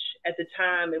College. At the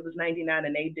time, it was 99,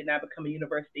 and they did not become a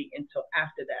university until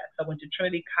after that. So I went to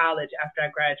Trinity College after I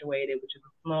graduated, which is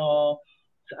a small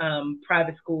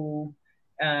private school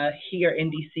here in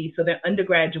DC. So their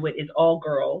undergraduate is all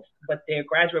girls, but their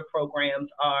graduate programs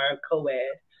are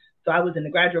co-ed. So I was in the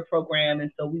graduate program,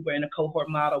 and so we were in a cohort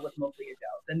model with mostly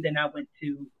adults. And then I went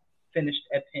to finished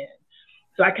at Penn.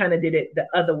 So I kind of did it the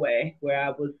other way, where I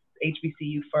was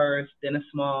HBCU first, then a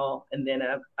small, and then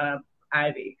a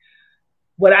Ivy.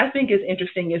 What I think is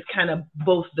interesting is kind of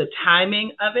both the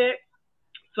timing of it.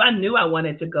 So I knew I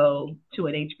wanted to go to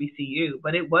an HBCU,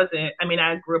 but it wasn't,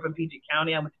 I grew up in PG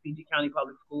County. I went to PG County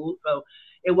Public Schools. So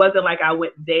it wasn't like I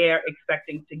went there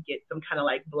expecting to get some kind of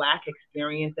like Black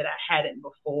experience that I hadn't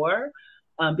before,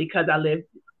 because I lived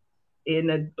in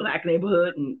a Black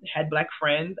neighborhood and had Black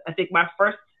friends. I think my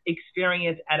first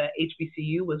experience at a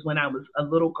HBCU was when I was a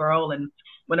little girl, and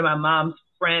one of my mom's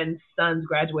friend's sons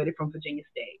graduated from Virginia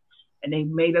State. And they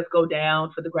made us go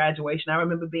down for the graduation. I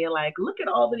remember being like, look at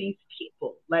all of these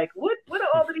people. Like, what are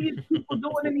all of these people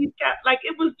doing in these gaps? Like,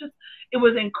 it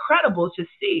was incredible to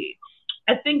see.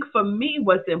 I think for me,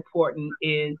 what's important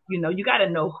is, you got to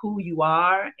know who you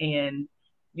are, and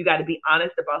you got to be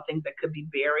honest about things that could be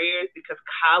barriers, because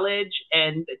college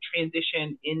and the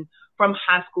transition from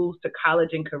high schools to college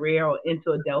and career or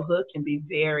into adulthood can be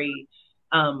very,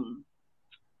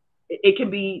 it can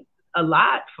be a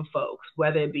lot for folks,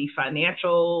 whether it be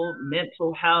financial,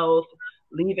 mental health,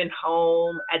 leaving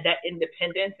home, at that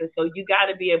independence. And so you got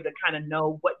to be able to kind of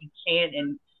know what you can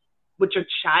and what your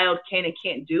child can and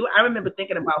can't do. I remember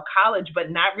thinking about college,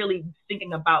 but not really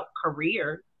thinking about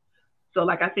career. So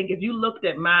like, I think if you looked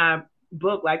at my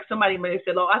book, like somebody may have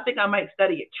said, "Oh, I think I might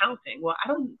study accounting." Well, I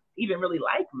don't even really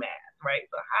like math, right?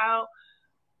 So how?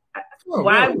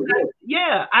 Why? Really?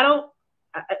 Yeah, I don't.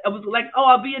 I was like, oh,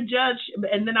 I'll be a judge,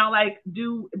 and then I'll like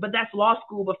do, but that's law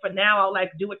school. But for now, I'll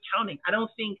like do accounting. I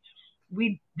don't think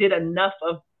we did enough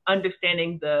of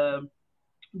understanding the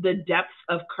depths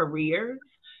of careers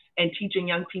and teaching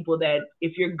young people that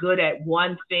if you're good at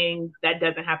one thing, that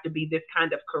doesn't have to be this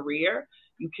kind of career.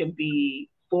 You can be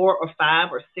 4 or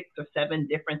 5 or 6 or 7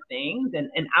 different things.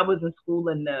 And I was in school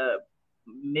in the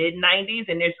mid 90s,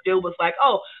 and there still was like,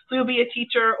 oh, so you'll be a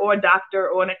teacher or a doctor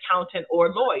or an accountant or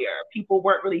a lawyer. People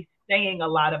weren't really saying a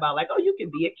lot about like, oh, you can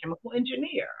be a chemical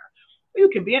engineer, you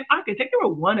can be an architect. There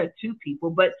were 1 or 2 people,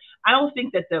 but I don't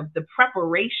think that the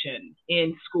preparation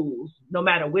in schools, no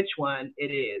matter which one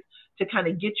it is, to kind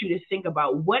of get you to think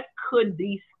about what could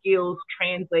these skills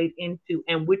translate into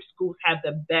and which schools have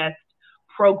the best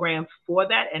programs for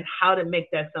that and how to make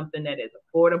that something that is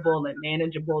affordable and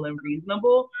manageable and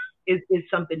reasonable is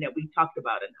something that we talked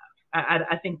about enough.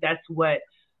 I think that's what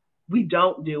we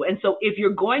don't do. And so if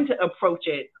you're going to approach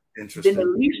it, then the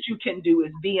least you can do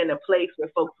is be in a place where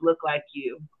folks look like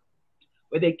you,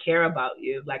 where they care about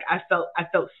you. Like I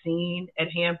felt seen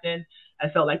at Hampton. I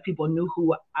felt like people knew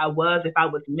who I was. If I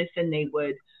was missing, they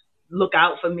would look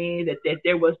out for me, that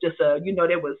there was just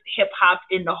there was hip hop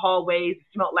in the hallways. It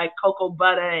smelled like cocoa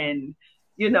butter, and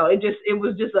it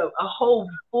was just a whole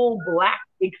full Black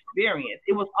experience.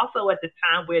 It was also at the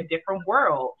time where a different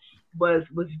world was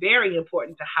very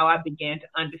important to how I began to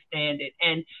understand it.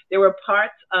 And there were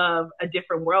parts of A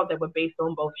Different World that were based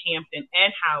on both Hampton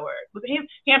and Howard, with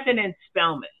Hampton and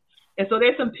Spelman. And so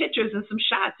there's some pictures and some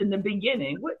shots in the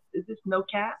beginning. What is this? No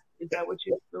cap? Is that what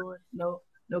you're doing? No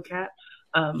cap.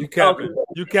 You capping? Okay.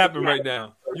 You capping right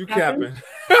now? You capping?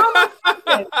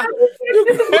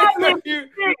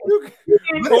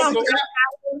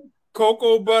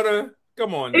 Cocoa butter.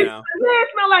 Come on now. It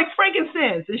smell like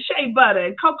frankincense and shea butter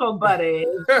and cocoa butter.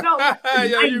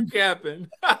 Yeah, you capping?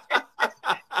 It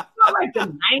smelled like the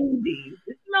 90s.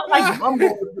 It smelled like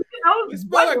mumble. It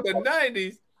smelled like the 90s.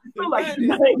 It smelled like the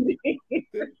 90s.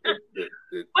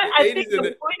 But I think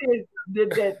the point is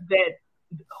that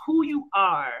who you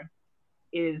are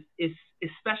is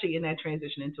especially in that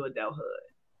transition into adulthood,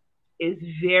 is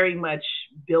very much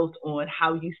built on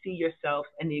how you see yourself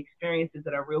and the experiences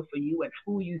that are real for you and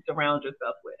who you surround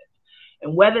yourself with.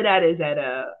 And whether that is at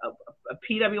a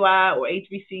PWI or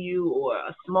HBCU or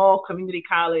a small community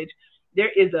college, there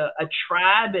is a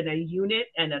tribe and a unit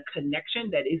and a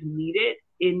connection that is needed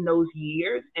in those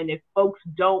years. And if folks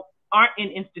aren't in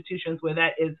institutions where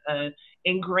that is an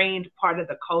ingrained part of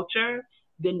the culture,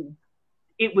 then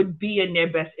it would be in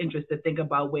their best interest to think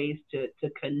about ways to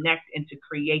connect and to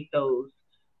create those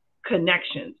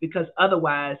connections, because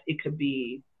otherwise it could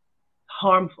be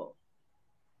harmful,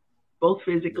 both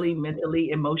physically,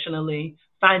 mentally, emotionally,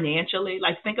 financially.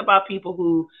 Like think about people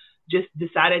who just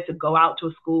decided to go out to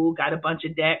a school, got a bunch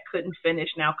of debt, couldn't finish,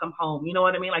 now come home. You know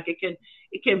what I mean? Like it can,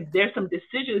 there's some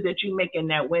decisions that you make in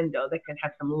that window that can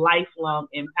have some lifelong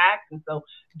impacts. And so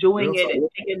doing it and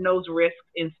taking those risks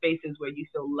in spaces where you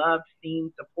feel loved,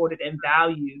 seen, supported, and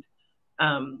valued,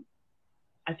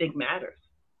 I think matters.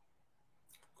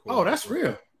 Cool. Oh, that's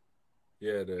real.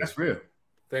 Yeah, it is. That's real.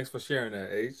 Thanks for sharing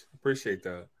that, H. Appreciate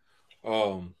that.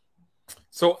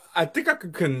 So I think I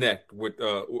could connect with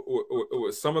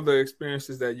some of the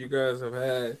experiences that you guys have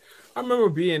had. I remember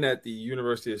being at the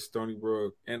University of Stony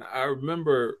Brook, and I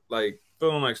remember like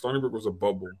feeling like Stony Brook was a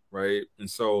bubble, right? And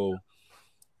so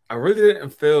I really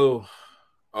didn't feel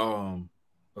a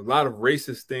lot of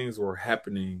racist things were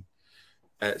happening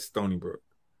at Stony Brook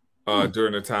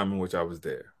during the time in which I was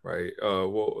there, right?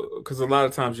 Well, because a lot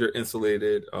of times you're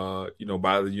insulated,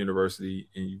 by the university,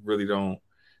 and you really don't.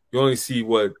 You only see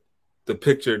what the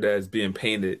picture that's being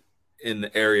painted in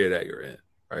the area that you're in,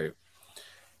 right?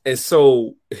 And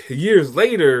so years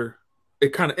later,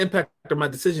 it kind of impacted my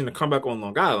decision to come back on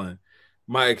Long Island,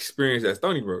 my experience at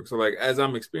Stony Brook. So like, as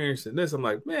I'm experiencing this, I'm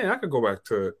like, man, I can go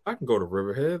to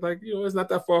Riverhead. Like, it's not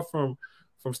that far from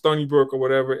Stony Brook or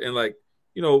whatever. And like,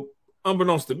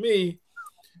 unbeknownst to me,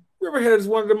 Riverhead is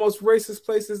one of the most racist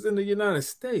places in the United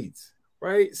States.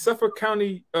 Right, Suffolk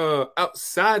County,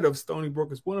 outside of Stony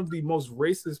Brook, is one of the most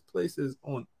racist places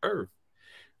on earth.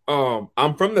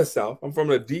 I'm from the South. I'm from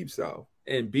the deep South,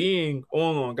 and being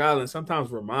on Long Island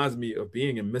sometimes reminds me of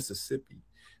being in Mississippi.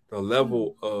 The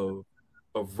level of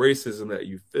racism that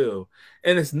you feel,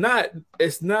 and it's not the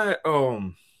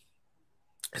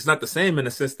same in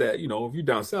the sense that if you're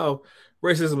down south,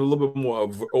 racism is a little bit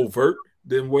more overt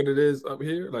than what it is up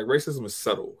here. Like racism is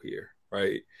subtle here,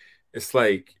 right? It's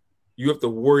like you have to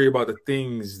worry about the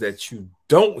things that you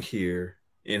don't hear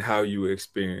in how you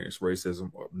experience racism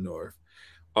up north.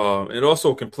 It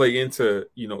also can play into,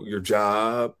 your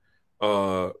job,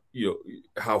 how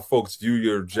folks view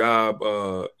your job,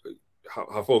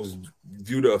 how folks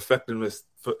view the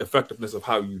effectiveness of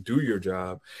how you do your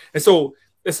job. And so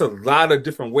it's a lot of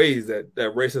different ways that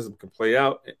racism can play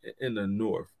out in the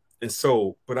north. And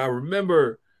so, but I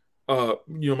remember,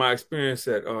 my experience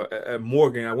at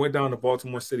Morgan. I went down to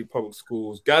Baltimore City Public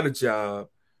Schools, got a job,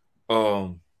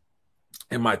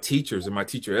 and my teachers in my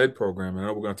teacher ed program, and I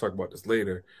know we're going to talk about this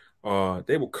later,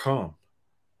 they would come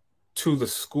to the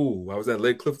school. I was at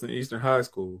Lake Clifton Eastern High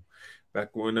School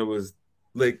back when it was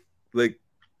Lake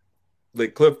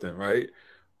Clifton, right?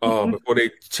 Before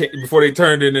they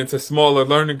turned it into smaller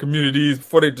learning communities,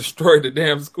 before they destroyed the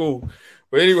damn school.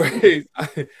 But anyways,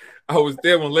 I was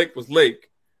there when Lake was Lake.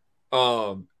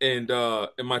 And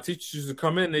my teachers used to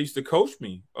come in, they used to coach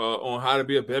me on how to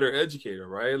be a better educator,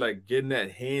 right? Like getting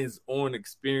that hands-on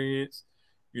experience,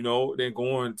 then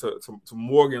going to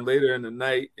Morgan later in the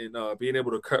night and being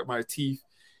able to cut my teeth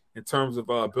in terms of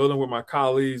building with my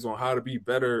colleagues on how to be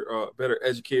better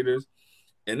educators.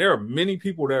 And there are many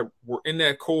people that were in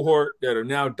that cohort that are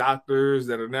now doctors,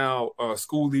 that are now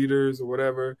school leaders or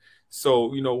whatever. So,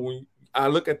 when I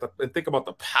look at and think about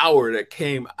the power that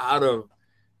came out of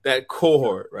that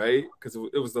cohort, right? Because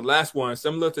it was the last one,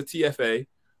 similar to TFA,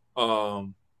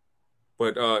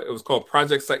 but it was called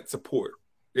Project Site Support.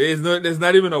 There's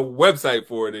not even a website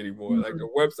for it anymore. Like the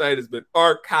website has been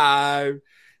archived,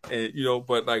 and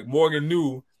but like Morgan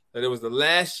knew that it was the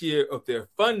last year of their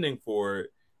funding for it,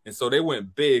 and so they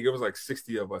went big. It was like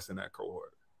 60 of us in that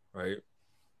cohort, right?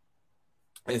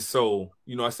 And so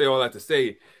I say all that to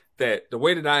say that the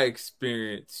way that I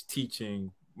experienced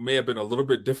teaching may have been a little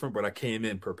bit different, but I came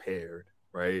in prepared,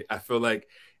 right? I feel like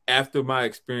after my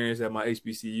experience at my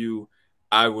HBCU,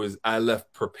 I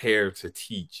left prepared to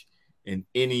teach in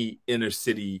any inner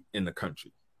city in the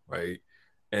country, right?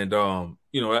 And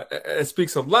it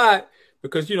speaks a lot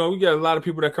because we got a lot of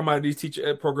people that come out of these teacher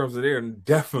ed programs that they're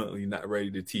definitely not ready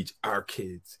to teach our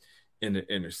kids in the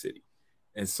inner city.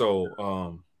 And so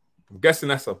I'm guessing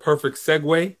that's a perfect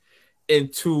segue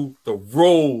into the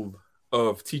role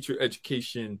of teacher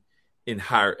education in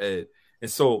higher ed.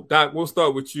 And so, Doc, we'll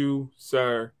start with you,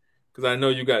 sir, because I know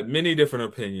you got many different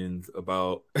opinions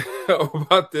about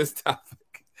about this topic.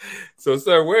 So,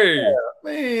 sir, where are you? I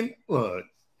mean, look,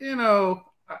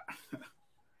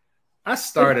 I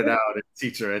started out in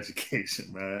teacher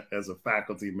education, man, as a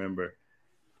faculty member,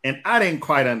 and I didn't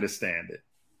quite understand it,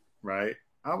 right?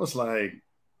 I was like,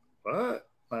 what?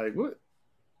 Like, what?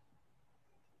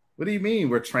 What do you mean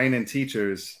we're training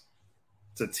teachers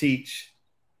to teach,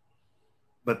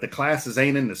 but the classes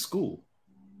ain't in the school?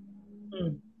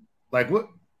 Like, what?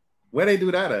 Where they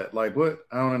do that at? Like, what?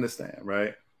 I don't understand,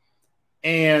 right?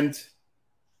 And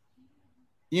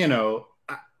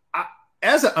I,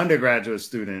 as an undergraduate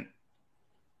student,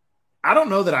 I don't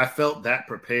know that I felt that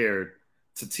prepared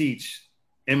to teach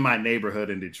in my neighborhood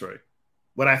in Detroit.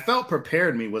 What I felt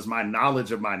prepared me was my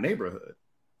knowledge of my neighborhood.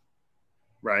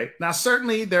 Right. Now,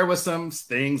 certainly there was some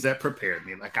things that prepared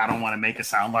me. Like, I don't want to make it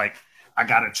sound like I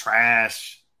got a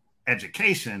trash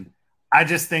education. I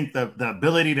just think the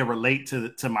ability to relate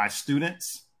to my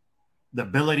students, the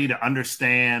ability to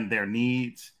understand their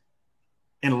needs,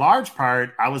 in large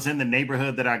part, I was in the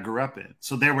neighborhood that I grew up in.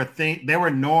 So there were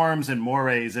norms and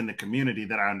mores in the community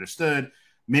that I understood.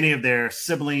 Many of their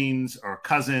siblings or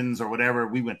cousins or whatever,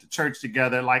 we went to church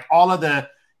together, like all of the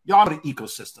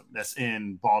ecosystem that's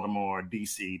in Baltimore,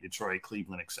 DC, Detroit,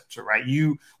 Cleveland, etc. Right?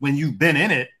 When you've been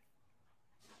in it,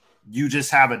 you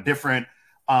just have a different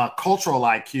cultural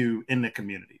IQ in the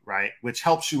community, right? Which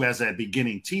helps you as a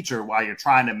beginning teacher while you're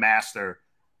trying to master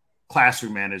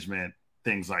classroom management,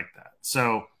 things like that.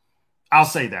 So I'll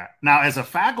say that. Now, as a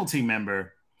faculty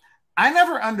member, I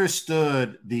never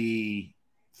understood the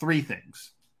three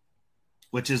things,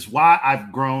 which is why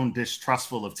I've grown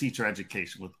distrustful of teacher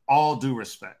education, with all due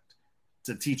respect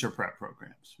to teacher prep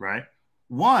programs, right?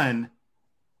 One,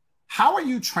 how are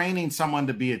you training someone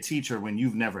to be a teacher when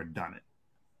you've never done it?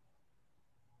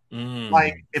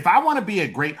 Like, if I want to be a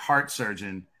great heart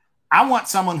surgeon, I want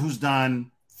someone who's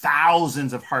done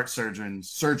thousands of heart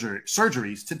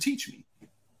surgeries to teach me,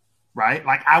 right?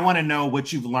 Like, I want to know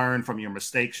what you've learned from your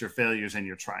mistakes, your failures, and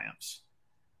your triumphs.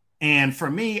 And for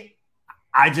me,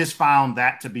 I just found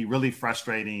that to be really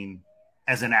frustrating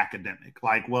as an academic.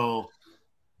 Like, well,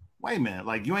 wait a minute,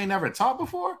 like, you ain't never taught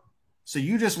before? So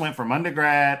you just went from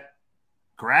undergrad,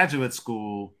 graduate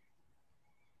school,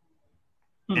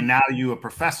 and now you a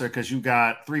professor because you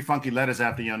got 3 funky letters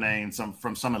after your name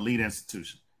from some elite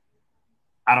institution.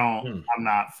 I'm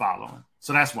not following.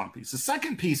 So that's one piece. The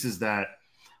second piece is that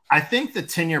I think the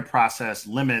tenure process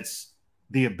limits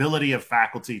the ability of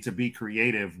faculty to be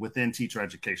creative within teacher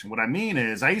education. What I mean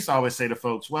is, I used to always say to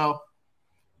folks, well,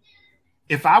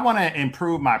 if I want to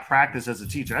improve my practice as a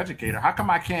teacher educator, how come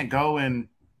I can't go and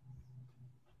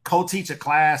co-teach a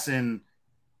class in,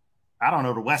 I don't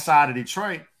know, the west side of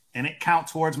Detroit, and it count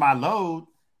towards my load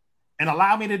and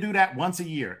allow me to do that once a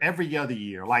year, every other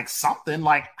year, like something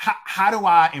like, how do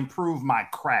I improve my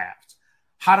craft?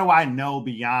 How do I know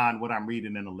beyond what I'm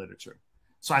reading in the literature?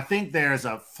 So I think there's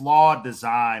a flawed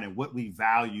design in what we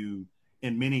value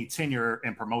in many tenure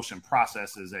and promotion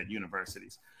processes at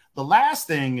universities. The last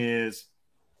thing is,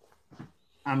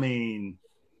 I mean,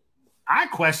 I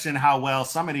question how well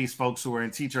some of these folks who are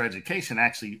in teacher education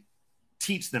actually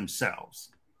teach themselves.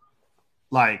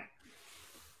 Like,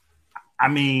 I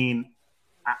mean,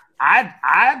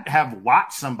 I have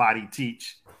watched somebody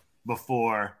teach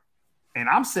before, and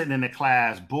I'm sitting in the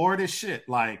class bored as shit.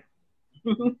 Like,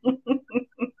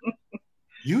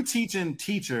 you teaching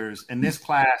teachers and this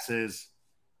class is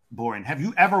boring. Have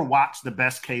you ever watched the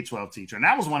best K-12 teacher? And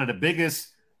that was one of the biggest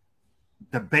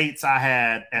debates I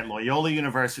had at Loyola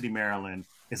University, Maryland,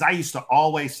 is I used to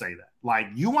always say that, like,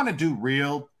 you want to do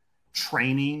real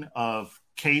training of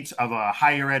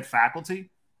higher ed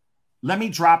faculty, let me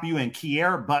drop you in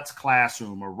Kiera Butt's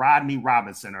classroom or Rodney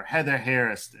Robinson or Heather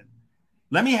Harrison.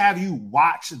 Let me have you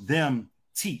watch them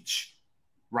teach,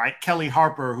 right? Kelly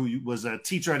Harper, who was a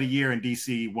teacher of the year in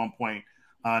DC at one point,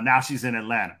 now she's in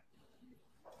Atlanta.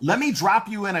 Let me drop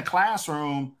you in a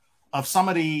classroom of some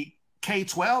of the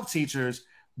K-12 teachers.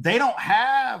 They don't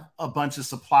have a bunch of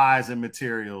supplies and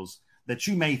materials that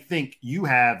you may think you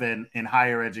have in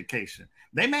higher education.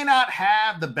 They may not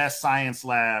have the best science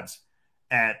labs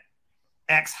at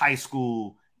X high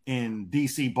school in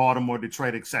DC, Baltimore,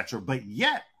 Detroit, etc. But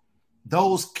yet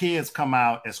those kids come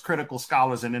out as critical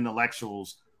scholars and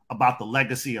intellectuals about the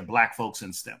legacy of Black folks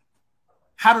in STEM.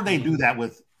 How do they do that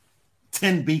with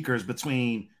 10 beakers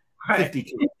between 50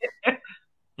 kids?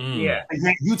 Yeah.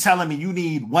 You telling me you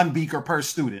need 1 beaker per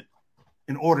student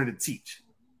in order to teach?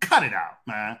 Cut it out,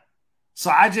 man.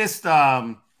 So I just,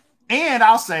 and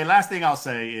I'll say, last thing I'll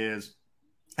say is,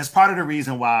 as part of the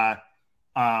reason why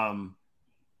I'm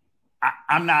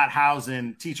not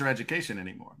housing teacher education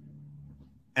anymore,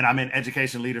 and I'm in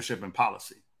education leadership and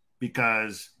policy,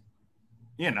 because,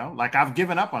 you know, like, I've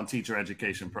given up on teacher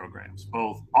education programs,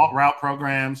 both alt-route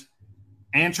programs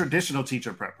and traditional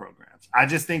teacher prep programs. I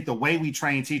just think the way we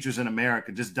train teachers in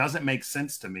America just doesn't make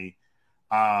sense to me.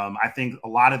 I think a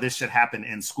lot of this should happen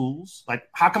in schools. Like,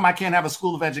 how come I can't have a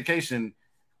school of education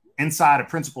inside of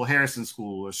Principal Harrison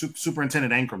School or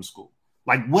Superintendent Ankrum School?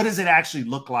 Like, what does it actually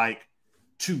look like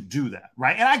to do that,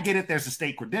 right? And I get it, there's a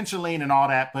state credentialing and all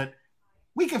that, but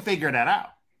we can figure that out.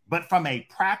 But from a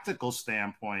practical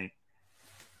standpoint,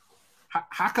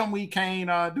 how come we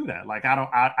can't do that? Like,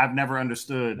 I've never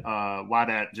understood why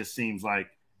that just seems like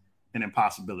an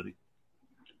impossibility.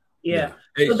 Yeah.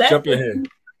 Hey, so jump ahead.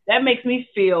 That makes me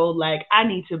feel like I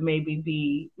need to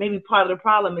maybe part of the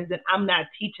problem is that I'm not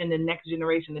teaching the next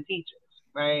generation of teachers,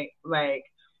 right? Like,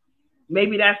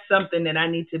 maybe that's something that I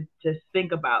need to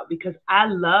think about, because I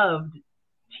loved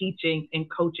teaching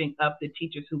and coaching up the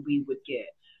teachers who we would get,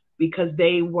 because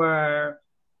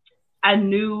I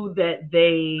knew that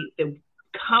the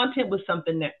content was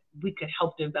something that we could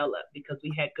help develop, because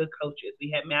we had good coaches.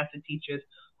 We had master teachers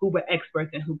who were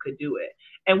experts and who could do it.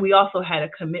 And we also had a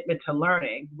commitment to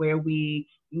learning, where we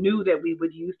knew that we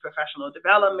would use professional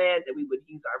development, that we would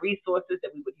use our resources,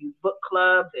 that we would use book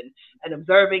clubs and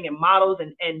observing and models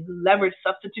and leverage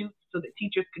substitutes so that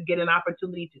teachers could get an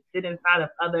opportunity to sit inside of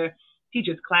other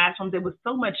teachers' classrooms. There was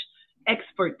so much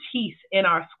expertise in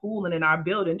our school and in our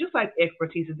building, just like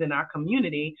expertise is in our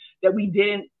community, that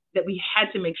we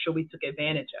had to make sure we took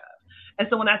advantage of. And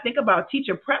so when I think about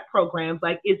teacher prep programs,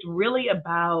 like, it's really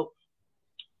about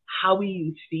how we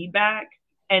use feedback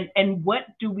and what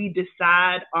do we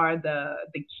decide are the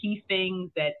key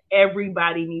things that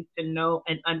everybody needs to know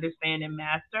and understand and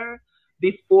master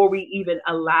before we even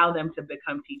allow them to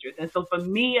become teachers. And so for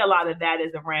me, a lot of that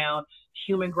is around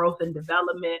human growth and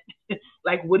development.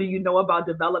 Like, what do you know about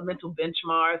developmental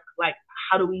benchmarks? Like,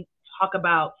 how do we talk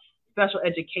about special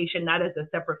education, not as a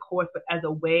separate course, but as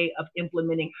a way of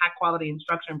implementing high quality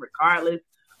instruction, regardless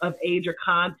of age or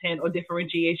content or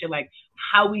differentiation, like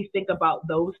how we think about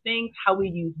those things, how we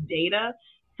use data.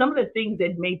 Some of the things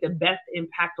that made the best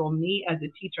impact on me as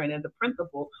a teacher and as a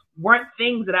principal weren't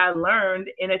things that I learned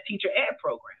in a teacher ed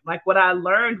program. Like, what I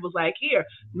learned was like, here,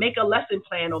 make a lesson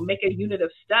plan or make a unit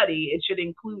of study. It should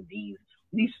include these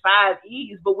 5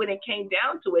 E's. But when it came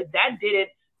down to it, that didn't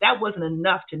that wasn't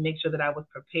enough to make sure that I was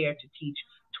prepared to teach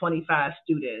 25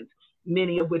 students,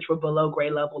 many of which were below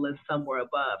grade level and some were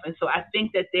above. And so I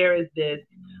think that there is this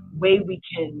way we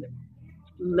can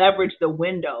leverage the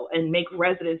window and make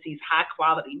residencies high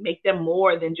quality, make them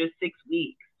more than just 6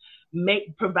 weeks,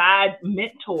 provide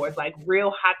mentors, like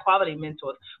real high quality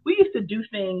mentors. We used to do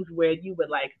things where you would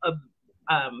like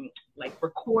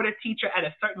record a teacher at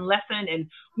a certain lesson, and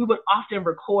we would often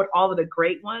record all of the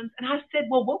great ones. And I said,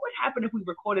 well, what would happen if we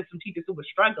recorded some teachers who were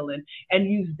struggling and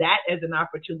use that as an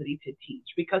opportunity to teach?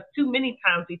 Because too many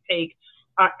times we take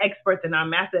our experts and our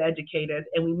master educators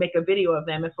and we make a video of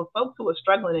them. And for folks who are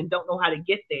struggling and don't know how to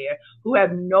get there, who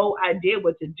have no idea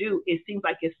what to do, it seems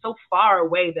like it's so far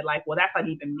away that like, well, that's not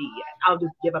even me yet. I'll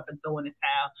just give up and throw in the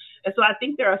towel. And so I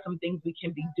think there are some things we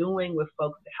can be doing with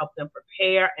folks to help them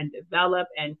prepare and develop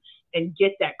and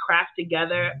get that craft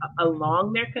together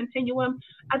along their continuum.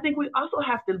 I think we also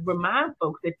have to remind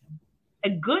folks that a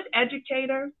good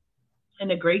educator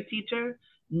and a great teacher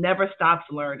never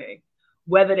stops learning.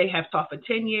 Whether they have taught for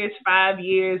 10 years, 5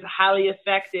 years, highly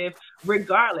effective,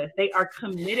 regardless, they are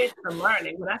committed to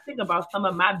learning. When I think about some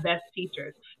of my best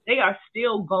teachers, they are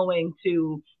still going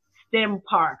to STEM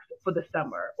parks for the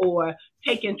summer, or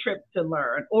taking trips to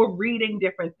learn, or reading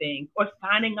different things, or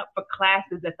signing up for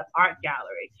classes at the art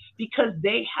gallery, because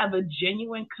they have a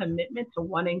genuine commitment to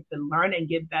wanting to learn and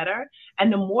get better.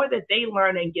 And the more that they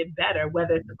learn and get better,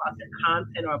 whether it's about the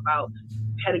content or about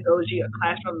pedagogy or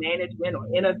classroom management or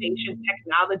innovation,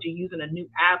 technology, using a new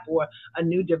app or a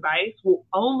new device, will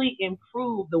only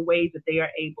improve the ways that they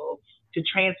are able to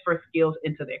transfer skills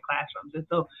into their classrooms. And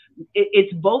so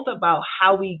it's both about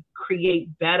how we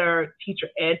create better teacher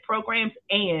ed programs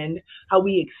and how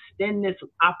we extend this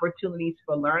opportunities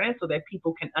for learning so that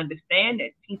people can understand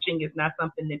that teaching is not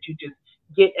something that you just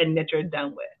get and that you're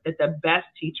done with, that the best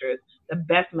teachers, the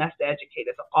best master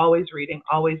educators are always reading,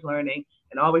 always learning,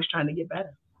 and always trying to get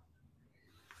better.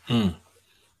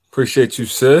 Appreciate you,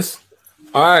 sis.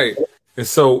 All right. And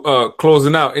so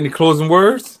closing out, any closing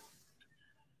words?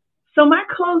 So my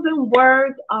closing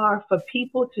words are for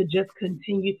people to just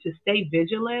continue to stay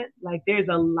vigilant. Like, there's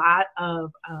a lot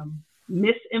of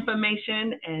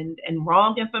misinformation and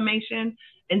wrong information.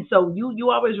 And so you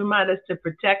always remind us to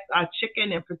protect our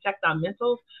chicken and protect our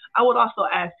mentals. I would also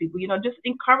ask people, just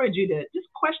encourage you to just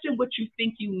question what you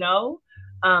think you know,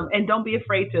 and don't be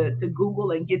afraid to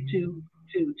Google and get to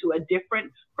a different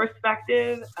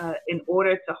perspective in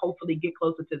order to hopefully get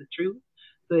closer to the truth.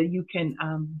 So you can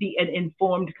be an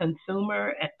informed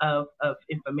consumer of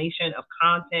information, of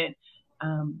content,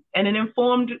 and an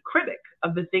informed critic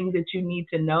of the things that you need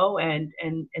to know, and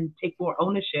take more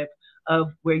ownership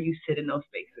of where you sit in those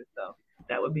spaces. So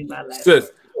that would be my last.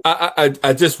 Sis,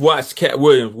 I just watched Cat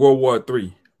Williams, World War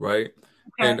III, right?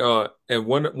 Okay. And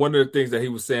one of the things that he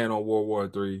was saying on World War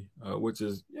III, which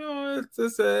is,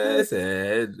 it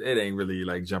ain't really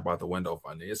like jump out the window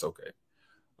funny. It's okay.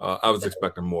 I was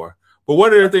expecting more. But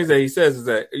one of the things that he says is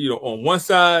that, on one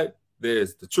side,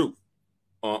 there's the truth.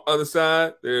 On the other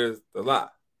side, there's the lie,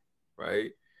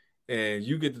 right? And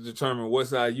you get to determine what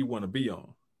side you want to be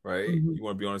on, right? Mm-hmm. You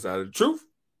want to be on the side of the truth,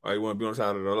 or you want to be on the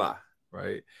side of the lie,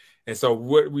 right? And so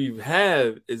what we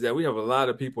have is that we have a lot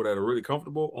of people that are really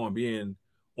comfortable on being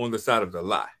on the side of the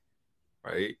lie,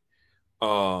 right?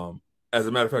 As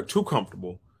a matter of fact, too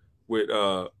comfortable with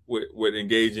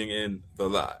engaging in the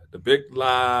lie, the big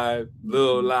lie,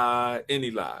 little lie,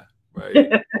 any lie, right?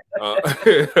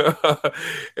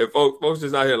 And folks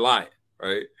just out here lying,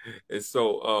 right? And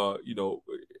so,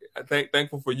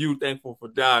 thankful for you, thankful for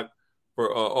Doc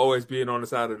for always being on the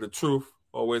side of the truth,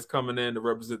 always coming in to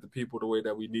represent the people the way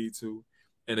that we need to.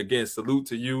 And again, salute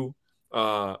to you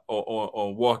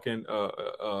on walking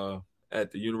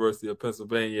at the University of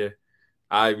Pennsylvania,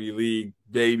 Ivy League,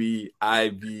 baby,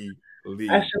 Ivy League.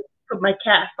 I should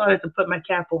started to put my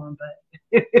cap on,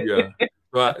 but yeah.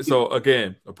 Right. So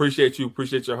again, appreciate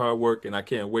your hard work, and I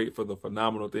can't wait for the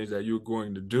phenomenal things that you're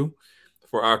going to do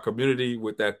for our community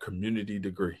with that community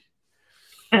degree.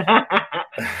 All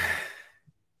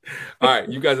right,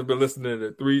 you guys have been listening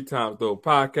to 3 Times Dope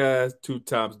podcast, 2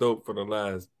 Times Dope for the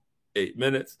last 8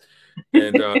 minutes,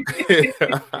 and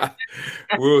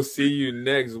we'll see you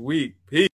next week. Peace.